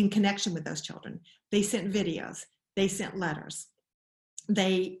 in connection with those children. They sent videos, they sent letters,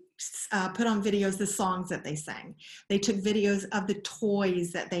 they put on videos the songs that they sang, they took videos of the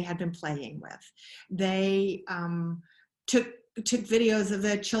toys that they had been playing with, they took videos of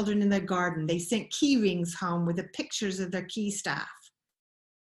the children in the garden, they sent key rings home with the pictures of their key staff.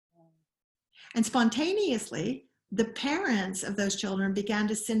 And spontaneously, the parents of those children began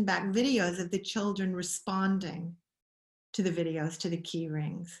to send back videos of the children responding to the videos, to the key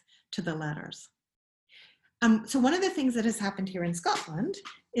rings, to the letters. So one of the things that has happened here in Scotland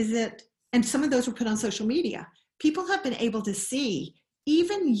is that, and some of those were put on social media, people have been able to see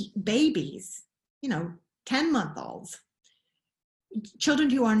even babies, 10-month-olds, children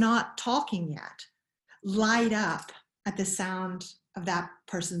who are not talking yet, light up at the sound of that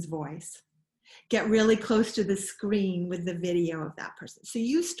person's voice. Get really close to the screen with the video of that person. So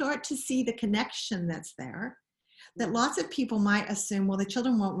you start to see the connection that's there, that lots of people might assume, well, the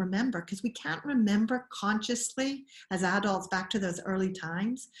children won't remember, because we can't remember consciously as adults back to those early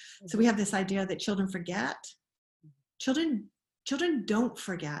times. So we have this idea that children forget. Children don't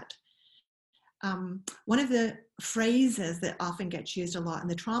forget. One of the phrases that often gets used a lot in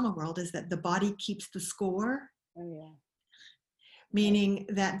the trauma world is that the body keeps the score. Oh, yeah. Meaning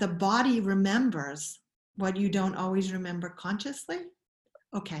that the body remembers what you don't always remember consciously.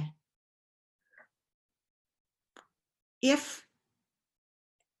 Okay. If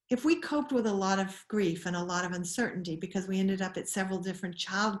we coped with a lot of grief and a lot of uncertainty because we ended up at several different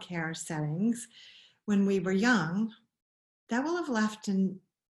childcare settings when we were young, that will have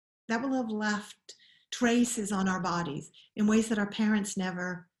left traces on our bodies in ways that our parents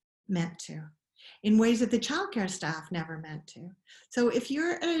never meant to, in ways that the childcare staff never meant to. So if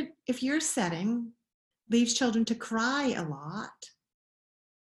your setting leaves children to cry a lot,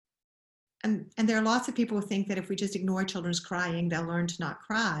 and there are lots of people who think that if we just ignore children's crying, they'll learn to not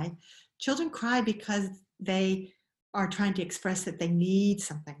cry. Children cry because they are trying to express that they need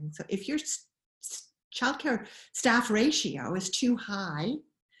something. So if your childcare staff ratio is too high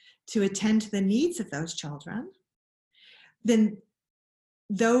to attend to the needs of those children, then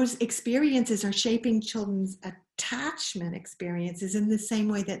those experiences are shaping children's attachment experiences in the same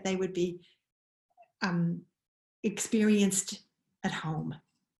way that they would be experienced at home.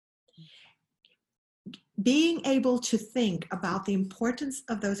 Being able to think about the importance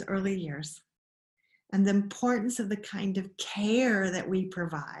of those early years and the importance of the kind of care that we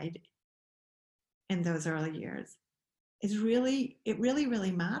provide in those early years is really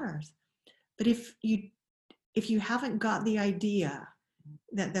matters. But if you haven't got the idea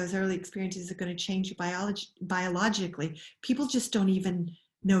that those early experiences are going to change you biologically, people just don't even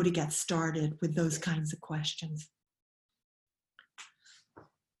know to get started with those kinds of questions.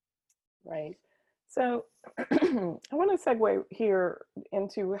 Right. So I want to segue here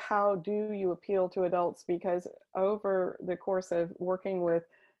into how do you appeal to adults, because over the course of working with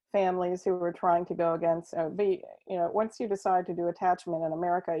families who are trying to go against, once you decide to do attachment in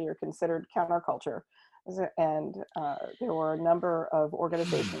America, you're considered counterculture. And there were a number of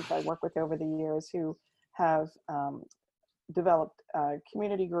organizations I work with over the years who have developed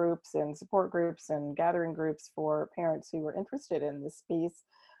community groups and support groups and gathering groups for parents who were interested in this piece.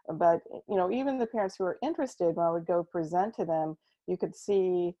 But, even the parents who are interested, when I would go present to them, you could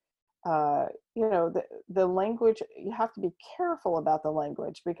see, the language, you have to be careful about the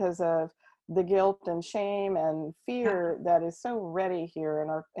language because of the guilt and shame and fear that is so ready here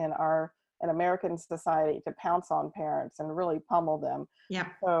in American society to pounce on parents and really pummel them. Yeah.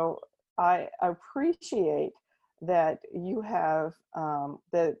 So I appreciate that you have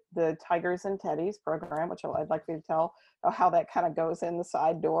the Tigers and Teddies program, which I'd like for you to tell how that kind of goes in the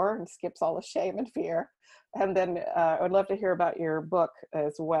side door and skips all the shame and fear. And then I would love to hear about your book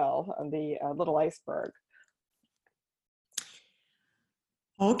as well, The Little Iceberg.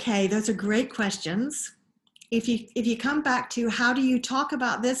 Okay, those are great questions. If you come back to how do you talk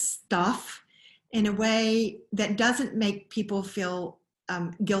about this stuff in a way that doesn't make people feel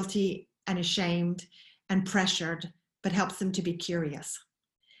guilty and ashamed and pressured, but helps them to be curious.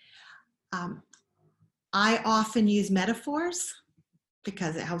 I often use metaphors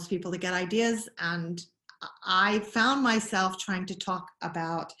because it helps people to get ideas, and I found myself trying to talk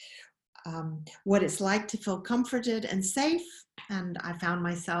about what it's like to feel comforted and safe, and I found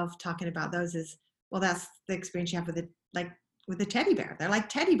myself talking about those as, well, that's the experience you have with a teddy bear. They're like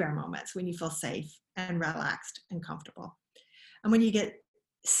teddy bear moments when you feel safe and relaxed and comfortable. And when you get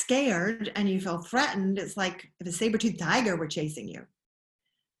scared and you feel threatened, it's like if a saber-toothed tiger were chasing you.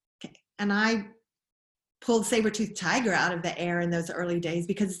 Okay. And I pulled saber-toothed tiger out of the air in those early days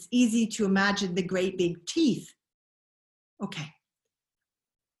because it's easy to imagine the great big teeth. Okay.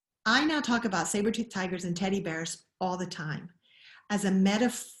 I now talk about saber-toothed tigers and teddy bears all the time as a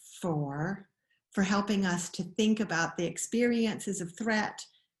metaphor for helping us to think about the experiences of threat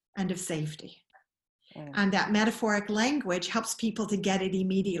and of safety. And that metaphoric language helps people to get it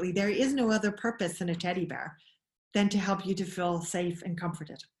immediately. There is no other purpose in a teddy bear than to help you to feel safe and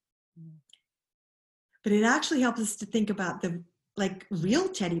comforted. But it actually helps us to think about real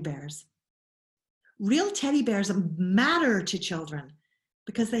teddy bears. Real teddy bears matter to children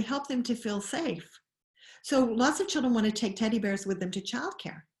because they help them to feel safe. So lots of children want to take teddy bears with them to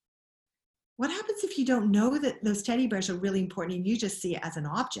childcare. What happens if you don't know that those teddy bears are really important and you just see it as an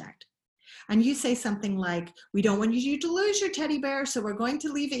object? And you say something like, we don't want you to lose your teddy bear, so we're going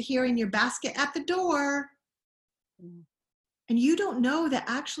to leave it here in your basket at the door. And you don't know that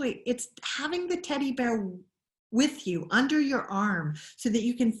actually it's having the teddy bear with you under your arm so that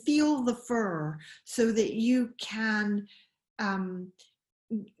you can feel the fur, so that you can feel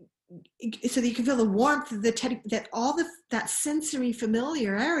the warmth of the teddy, that sensory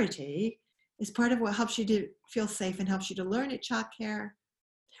familiarity is part of what helps you to feel safe and helps you to learn at childcare,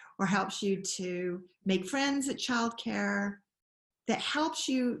 or helps you to make friends at childcare, that helps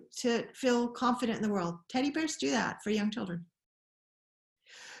you to feel confident in the world. Teddy bears do that for young children.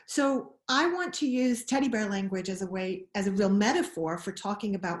 So I want to use teddy bear language as a real metaphor for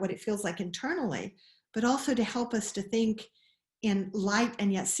talking about what it feels like internally, but also to help us to think in light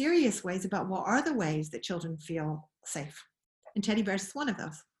and yet serious ways about what are the ways that children feel safe. And teddy bears is one of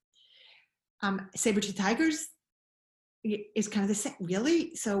those. Saber-toothed tigers is kind of the same,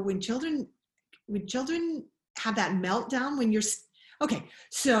 really. So when children have that meltdown, Okay,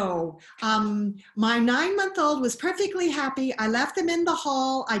 so my 9-month-old was perfectly happy. I left them in the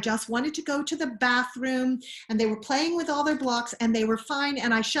hall. I just wanted to go to the bathroom, and they were playing with all their blocks, and they were fine.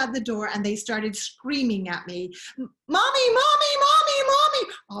 And I shut the door, and they started screaming at me, "Mommy, mommy, mommy,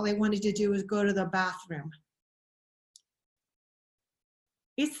 mommy!" All they wanted to do was go to the bathroom.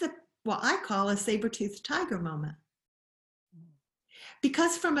 It's what I call a saber-toothed tiger moment.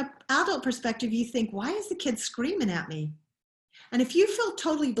 Because from an adult perspective, you think, why is the kid screaming at me? And if you feel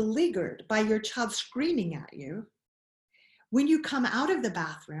totally beleaguered by your child screaming at you, when you come out of the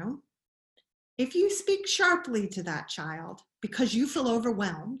bathroom, if you speak sharply to that child because you feel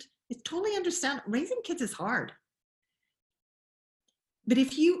overwhelmed, it's totally understand. Raising kids is hard. But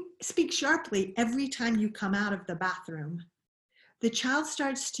if you speak sharply every time you come out of the bathroom, the child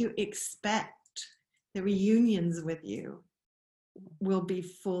starts to expect the reunions with you will be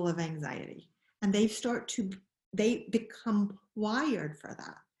full of anxiety. And they become wired for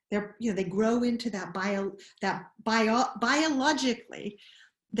that. They grow into that biologically,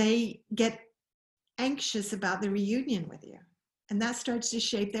 they get anxious about the reunion with you. And that starts to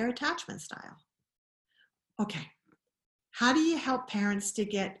shape their attachment style. Okay, how do you help parents to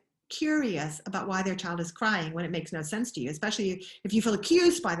get curious about why their child is crying when it makes no sense to you, especially if you feel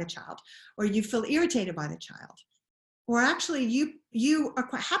accused by the child, or you feel irritated by the child? Or actually you are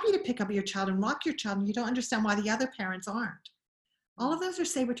quite happy to pick up your child and rock your child, and you don't understand why the other parents aren't. All of those are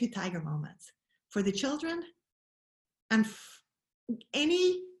saber-tooth tiger moments for the children, and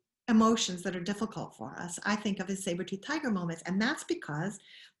any emotions that are difficult for us, I think of as saber-tooth tiger moments. And that's because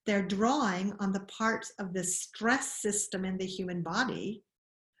they're drawing on the parts of the stress system in the human body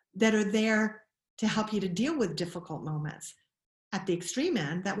that are there to help you to deal with difficult moments. At the extreme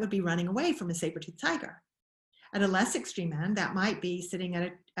end, that would be running away from a saber-tooth tiger. At a less extreme end, that might be sitting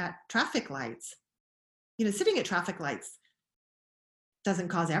at traffic lights. Sitting at traffic lights doesn't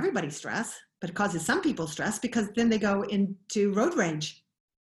cause everybody stress, but it causes some people stress because then they go into road rage,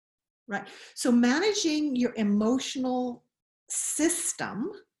 right? So managing your emotional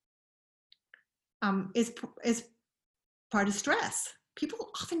system is part of stress. People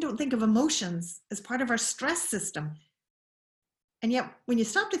often don't think of emotions as part of our stress system. And yet, when you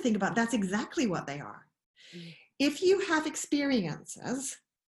stop to think about it, that's exactly what they are. If you have experiences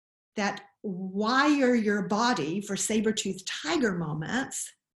that wire your body for saber-toothed tiger moments,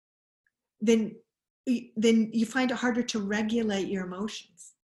 then you find it harder to regulate your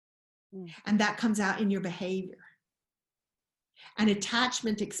emotions. And that comes out in your behavior. And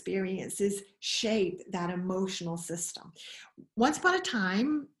attachment experiences shape that emotional system. Once upon a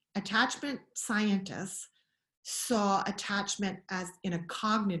time, attachment scientists saw attachment as in a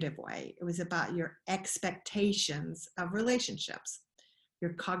cognitive way. It was about your expectations of relationships,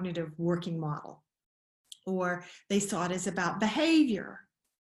 your cognitive working model. Or they saw it as about behavior.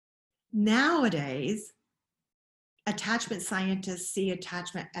 Nowadays, attachment scientists see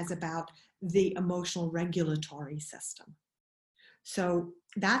attachment as about the emotional regulatory system. So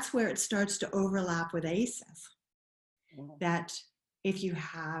that's where it starts to overlap with ACEs. That if you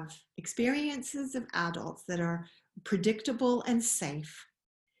have experiences of adults that are predictable and safe,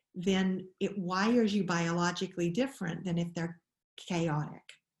 then it wires you biologically different than if they're chaotic.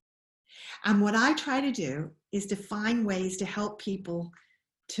 And what I try to do is to find ways to help people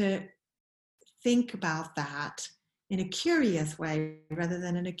to think about that in a curious way rather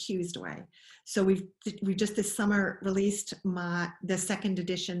than an accused way. So we've just this summer released the second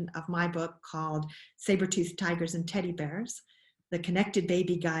edition of my book called Saber-Toothed Tigers and Teddy Bears, The Connected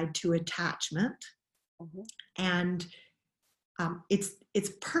Baby Guide to Attachment. And it's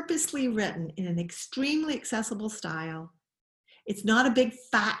purposely written in an extremely accessible style. It's not a big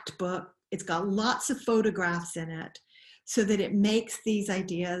fact book. It's got lots of photographs in it so that it makes these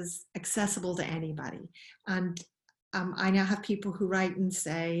ideas accessible to anybody. And I now have people who write and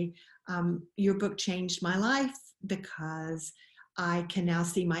say, your book changed my life because I can now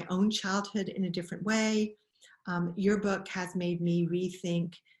see my own childhood in a different way. Your book has made me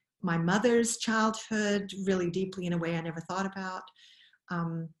rethink my mother's childhood really deeply in a way I never thought about.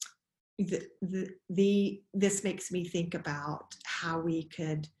 This makes me think about how we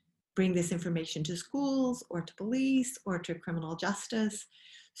could bring this information to schools or to police or to criminal justice.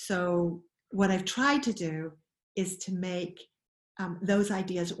 So what I've tried to do is to make those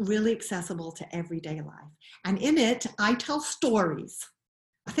ideas really accessible to everyday life. And in it, I tell stories.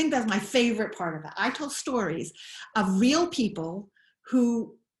 I think that's my favorite part of it. I tell stories of real people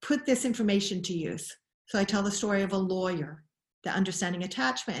who put this information to use. So I tell the story of a lawyer that understanding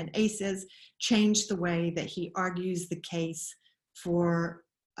attachment and ACEs changed the way that he argues the case for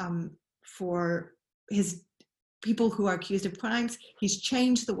his people who are accused of crimes. He's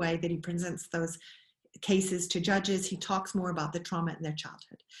changed the way that he presents those cases to judges. He talks more about the trauma in their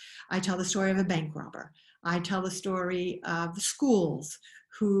childhood. I tell the story of a bank robber. I tell the story of schools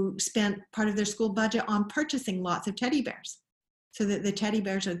who spent part of their school budget on purchasing lots of teddy bears, so that the teddy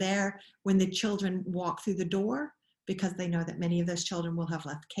bears are there when the children walk through the door, because they know that many of those children will have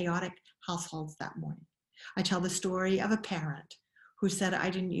left chaotic households that morning. I tell the story of a parent who said, I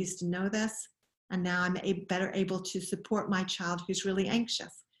didn't used to know this, and now I'm better able to support my child who's really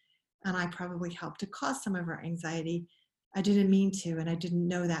anxious. And I probably helped to cause some of her anxiety. I didn't mean to, and I didn't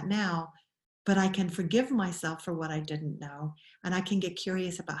know that now, but I can forgive myself for what I didn't know, and I can get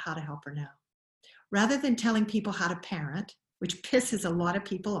curious about how to help her now. Rather than telling people how to parent, which pisses a lot of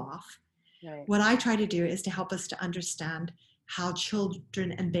people off, Right. what I try to do is to help us to understand how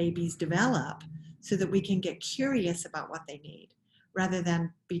children and babies develop, so that we can get curious about what they need, rather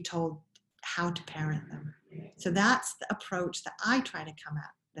than be told how to parent them. So that's the approach that I try to come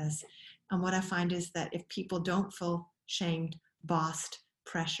at this. And what I find is that if people don't feel shamed, bossed,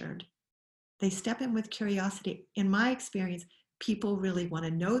 pressured, they step in with curiosity. In my experience, people really want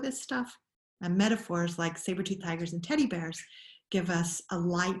to know this stuff. And metaphors like saber-toothed tigers and teddy bears give us a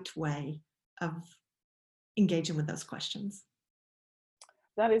light way of engaging with those questions.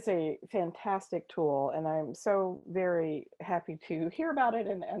 That is a fantastic tool, and I'm so very happy to hear about it.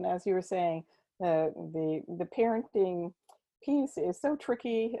 And as you were saying, the parenting piece is so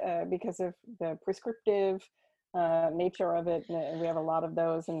tricky because of the prescriptive nature of it, and we have a lot of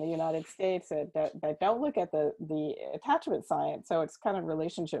those in the United States that don't look at the attachment science. So it's kind of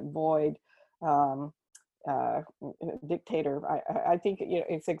relationship void. Uh, Dictator. I think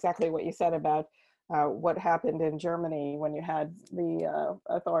it's exactly what you said about what happened in Germany when you had the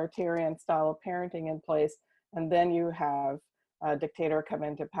authoritarian style of parenting in place, and then you have a dictator come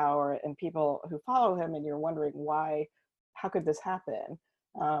into power and people who follow him, and you're wondering why, how could this happen?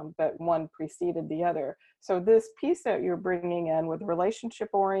 But one preceded the other. So this piece that you're bringing in with relationship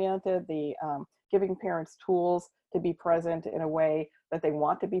oriented, the giving parents tools to be present in a way that they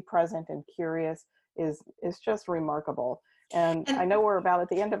want to be present and curious is just remarkable. And I know we're about at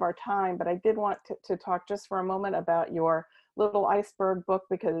the end of our time, but I did want to talk just for a moment about your Little Iceberg book,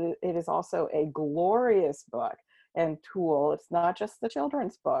 because it is also a glorious book and tool. It's not just the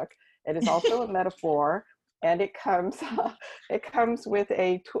children's book. It is also a metaphor, and it comes with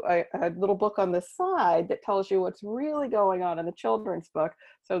a little book on the side that tells you what's really going on in the children's book,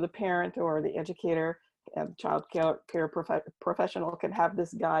 so the parent or the educator and child care professional can have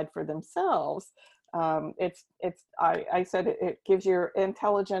this guide for themselves. I said it gives your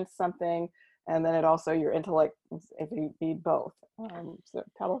intelligence something, and then it also your intellect if you need both. So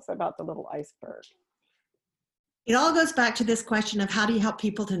tell us about the Little Iceberg. It all goes back to this question of how do you help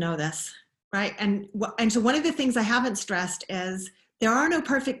people to know this, right? And so one of the things I haven't stressed is there are no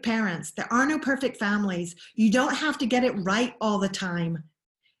perfect parents. There are no perfect families. You don't have to get it right all the time.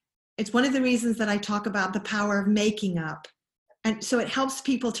 It's one of the reasons that I talk about the power of making up. And so it helps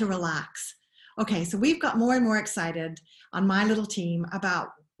people to relax. Okay, so we've got more and more excited on my little team about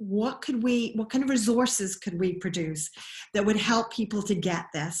what kind of resources could we produce that would help people to get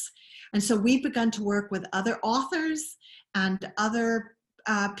this. And so we've begun to work with other authors and other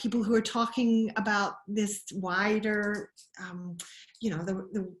people who are talking about this wider,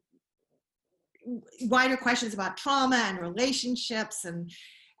 the wider questions about trauma and relationships, and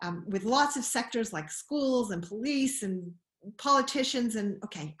with lots of sectors like schools and police and politicians. And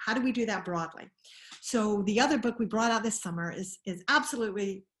okay, how do we do that broadly? So the other book we brought out this summer is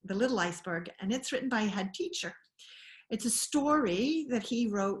absolutely The Little Iceberg, and it's written by a head teacher. It's a story that he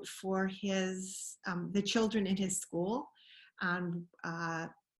wrote for his the children in his school, and I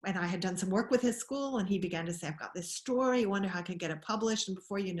had done some work with his school, and he began to say, I've got this story, I wonder how I could get it published. And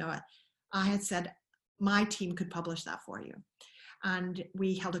before you know it, I had said, my team could publish that for you. And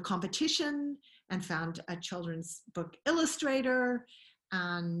we held a competition and found a children's book illustrator.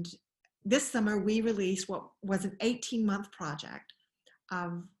 And this summer we released what was an 18-month project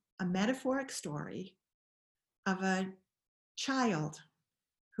of a metaphoric story of a child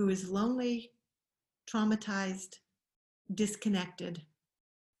who is lonely, traumatized, disconnected,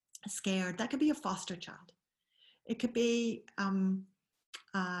 scared. That could be a foster child. It could be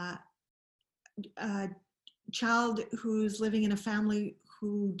a child who's living in a family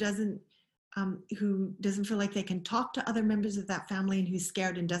who doesn't feel like they can talk to other members of that family, and who's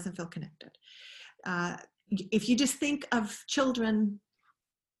scared and doesn't feel connected. If you just think of children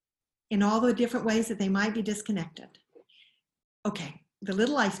in all the different ways that they might be disconnected. Okay, the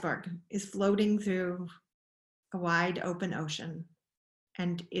little iceberg is floating through a wide open ocean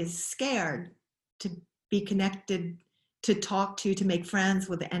and is scared to be connected, to talk to make friends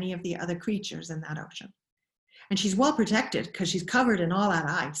with any of the other creatures in that ocean. And she's well protected because she's covered in all that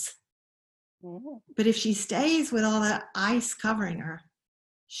ice. Mhm. But if she stays with all that ice covering her,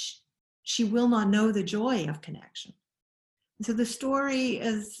 she will not know the joy of connection. And so the story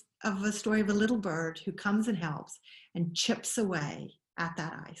is of a story of a little bird who comes and helps and chips away at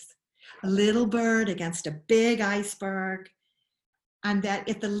that ice. A little bird against a big iceberg. And that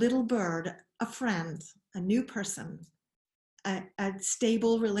if the little bird, a friend, a new person, a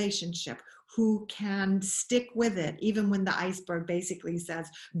stable relationship, who can stick with it even when the iceberg basically says,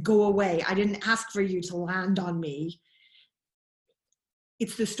 go away, I didn't ask for you to land on me.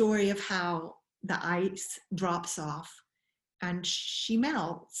 It's the story of how the ice drops off and she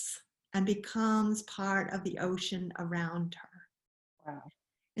melts and becomes part of the ocean around her. Wow.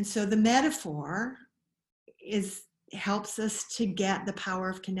 And so the metaphor helps us to get the power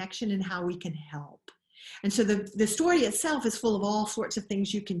of connection and how we can help. And so the story itself is full of all sorts of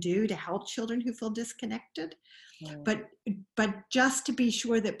things you can do to help children who feel disconnected. But just to be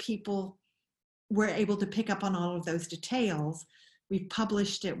sure that people were able to pick up on all of those details, we've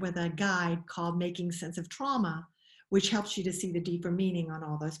published it with a guide called Making Sense of Trauma, which helps you to see the deeper meaning on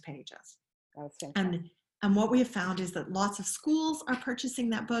all those pages. And what we have found is that lots of schools are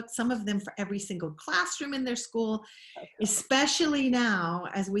purchasing that book, some of them for every single classroom in their school, especially now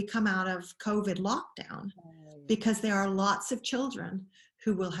as we come out of COVID lockdown, because there are lots of children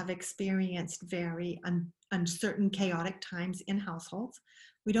who will have experienced very uncertain, chaotic times in households.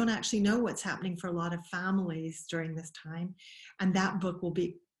 We don't actually know what's happening for a lot of families during this time. And that book will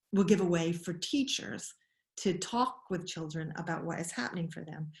give a way for teachers to talk with children about what is happening for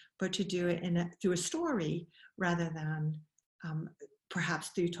them, but to do it through a story rather than perhaps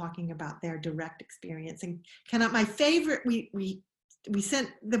through talking about their direct experience. And my favorite, we sent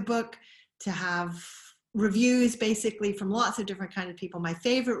the book to have reviews basically from lots of different kinds of people. My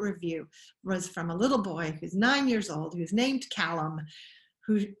favorite review was from a little boy who's 9 years old, who's named Callum,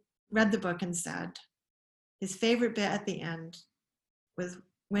 who read the book and said his favorite bit at the end was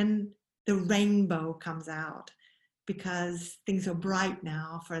when the rainbow comes out, because things are bright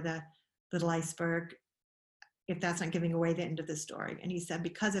now for the little iceberg, if that's not giving away the end of the story. And he said,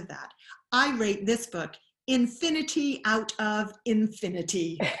 because of that, I rate this book infinity out of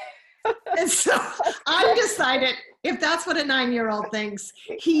infinity. And so I decided, if that's what a 9-year-old thinks,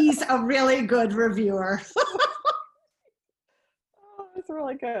 he's a really good reviewer. Oh, that's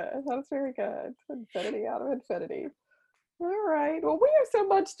really good. That's very good. Infinity out of infinity. All right. Well, we have so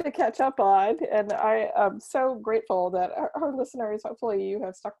much to catch up on, and I am so grateful that our listeners, hopefully you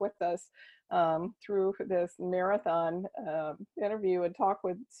have stuck with us through this marathon interview and talk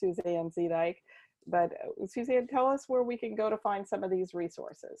with Suzanne Zeedyk. But Suzanne, tell us where we can go to find some of these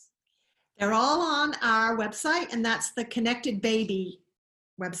resources. They're all on our website, and that's the Connected Baby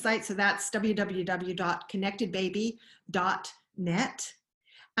website. So that's www.connectedbaby.net.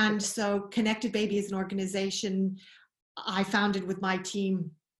 And so Connected Baby is an organization I founded with my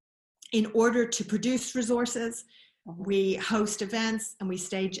team in order to produce resources. We host events and we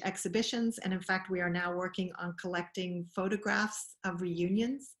stage exhibitions. And in fact, we are now working on collecting photographs of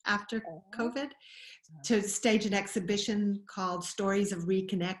reunions after COVID to stage an exhibition called Stories of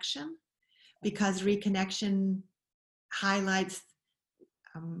Reconnection, because reconnection highlights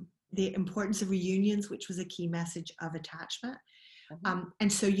the importance of reunions, which was a key message of attachment. And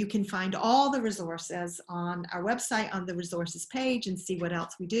so you can find all the resources on our website on the resources page and see what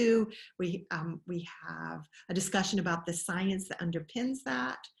else we do. We have a discussion about the science that underpins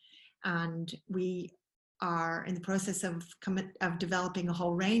that. And we are in the process of developing a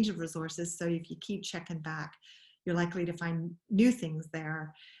whole range of resources. So if you keep checking back, you're likely to find new things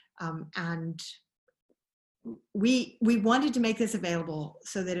there. And we wanted to make this available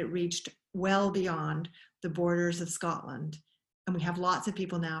so that it reached well beyond the borders of Scotland. And we have lots of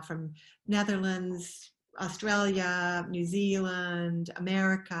people now from Netherlands, Australia, New Zealand,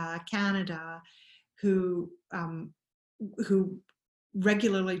 America, Canada, who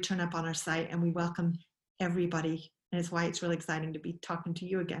regularly turn up on our site, and we welcome everybody. And it's why it's really exciting to be talking to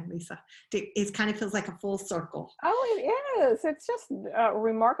you again, Lisa. It kind of feels like a full circle. Oh, it is. It's just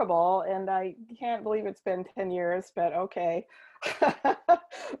remarkable. And I can't believe it's been 10 years, but okay.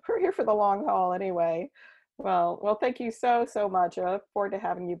 We're here for the long haul anyway. Well, thank you so much. I look forward to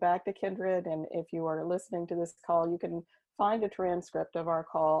having you back to Kindred. And if you are listening to this call, you can find a transcript of our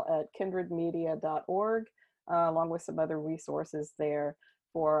call at kindredmedia.org, along with some other resources there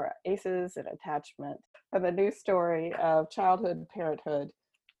for ACEs and attachment, and the new story of childhood, parenthood,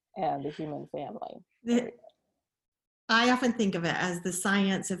 and the human family. I often think of it as the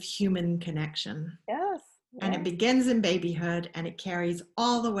science of human connection. Yes. And it begins in babyhood and it carries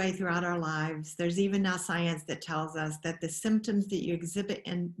all the way throughout our lives. There's even now science that tells us that the symptoms that you exhibit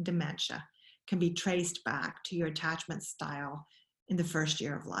in dementia can be traced back to your attachment style in the first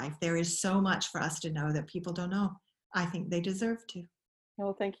year of life. There is so much for us to know that people don't know. I think they deserve to.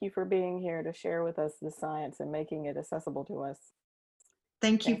 Well, thank you for being here to share with us the science and making it accessible to us.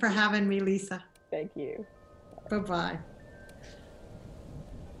 Thank you Thank for you. having me, Lisa. Thank you. Bye-bye.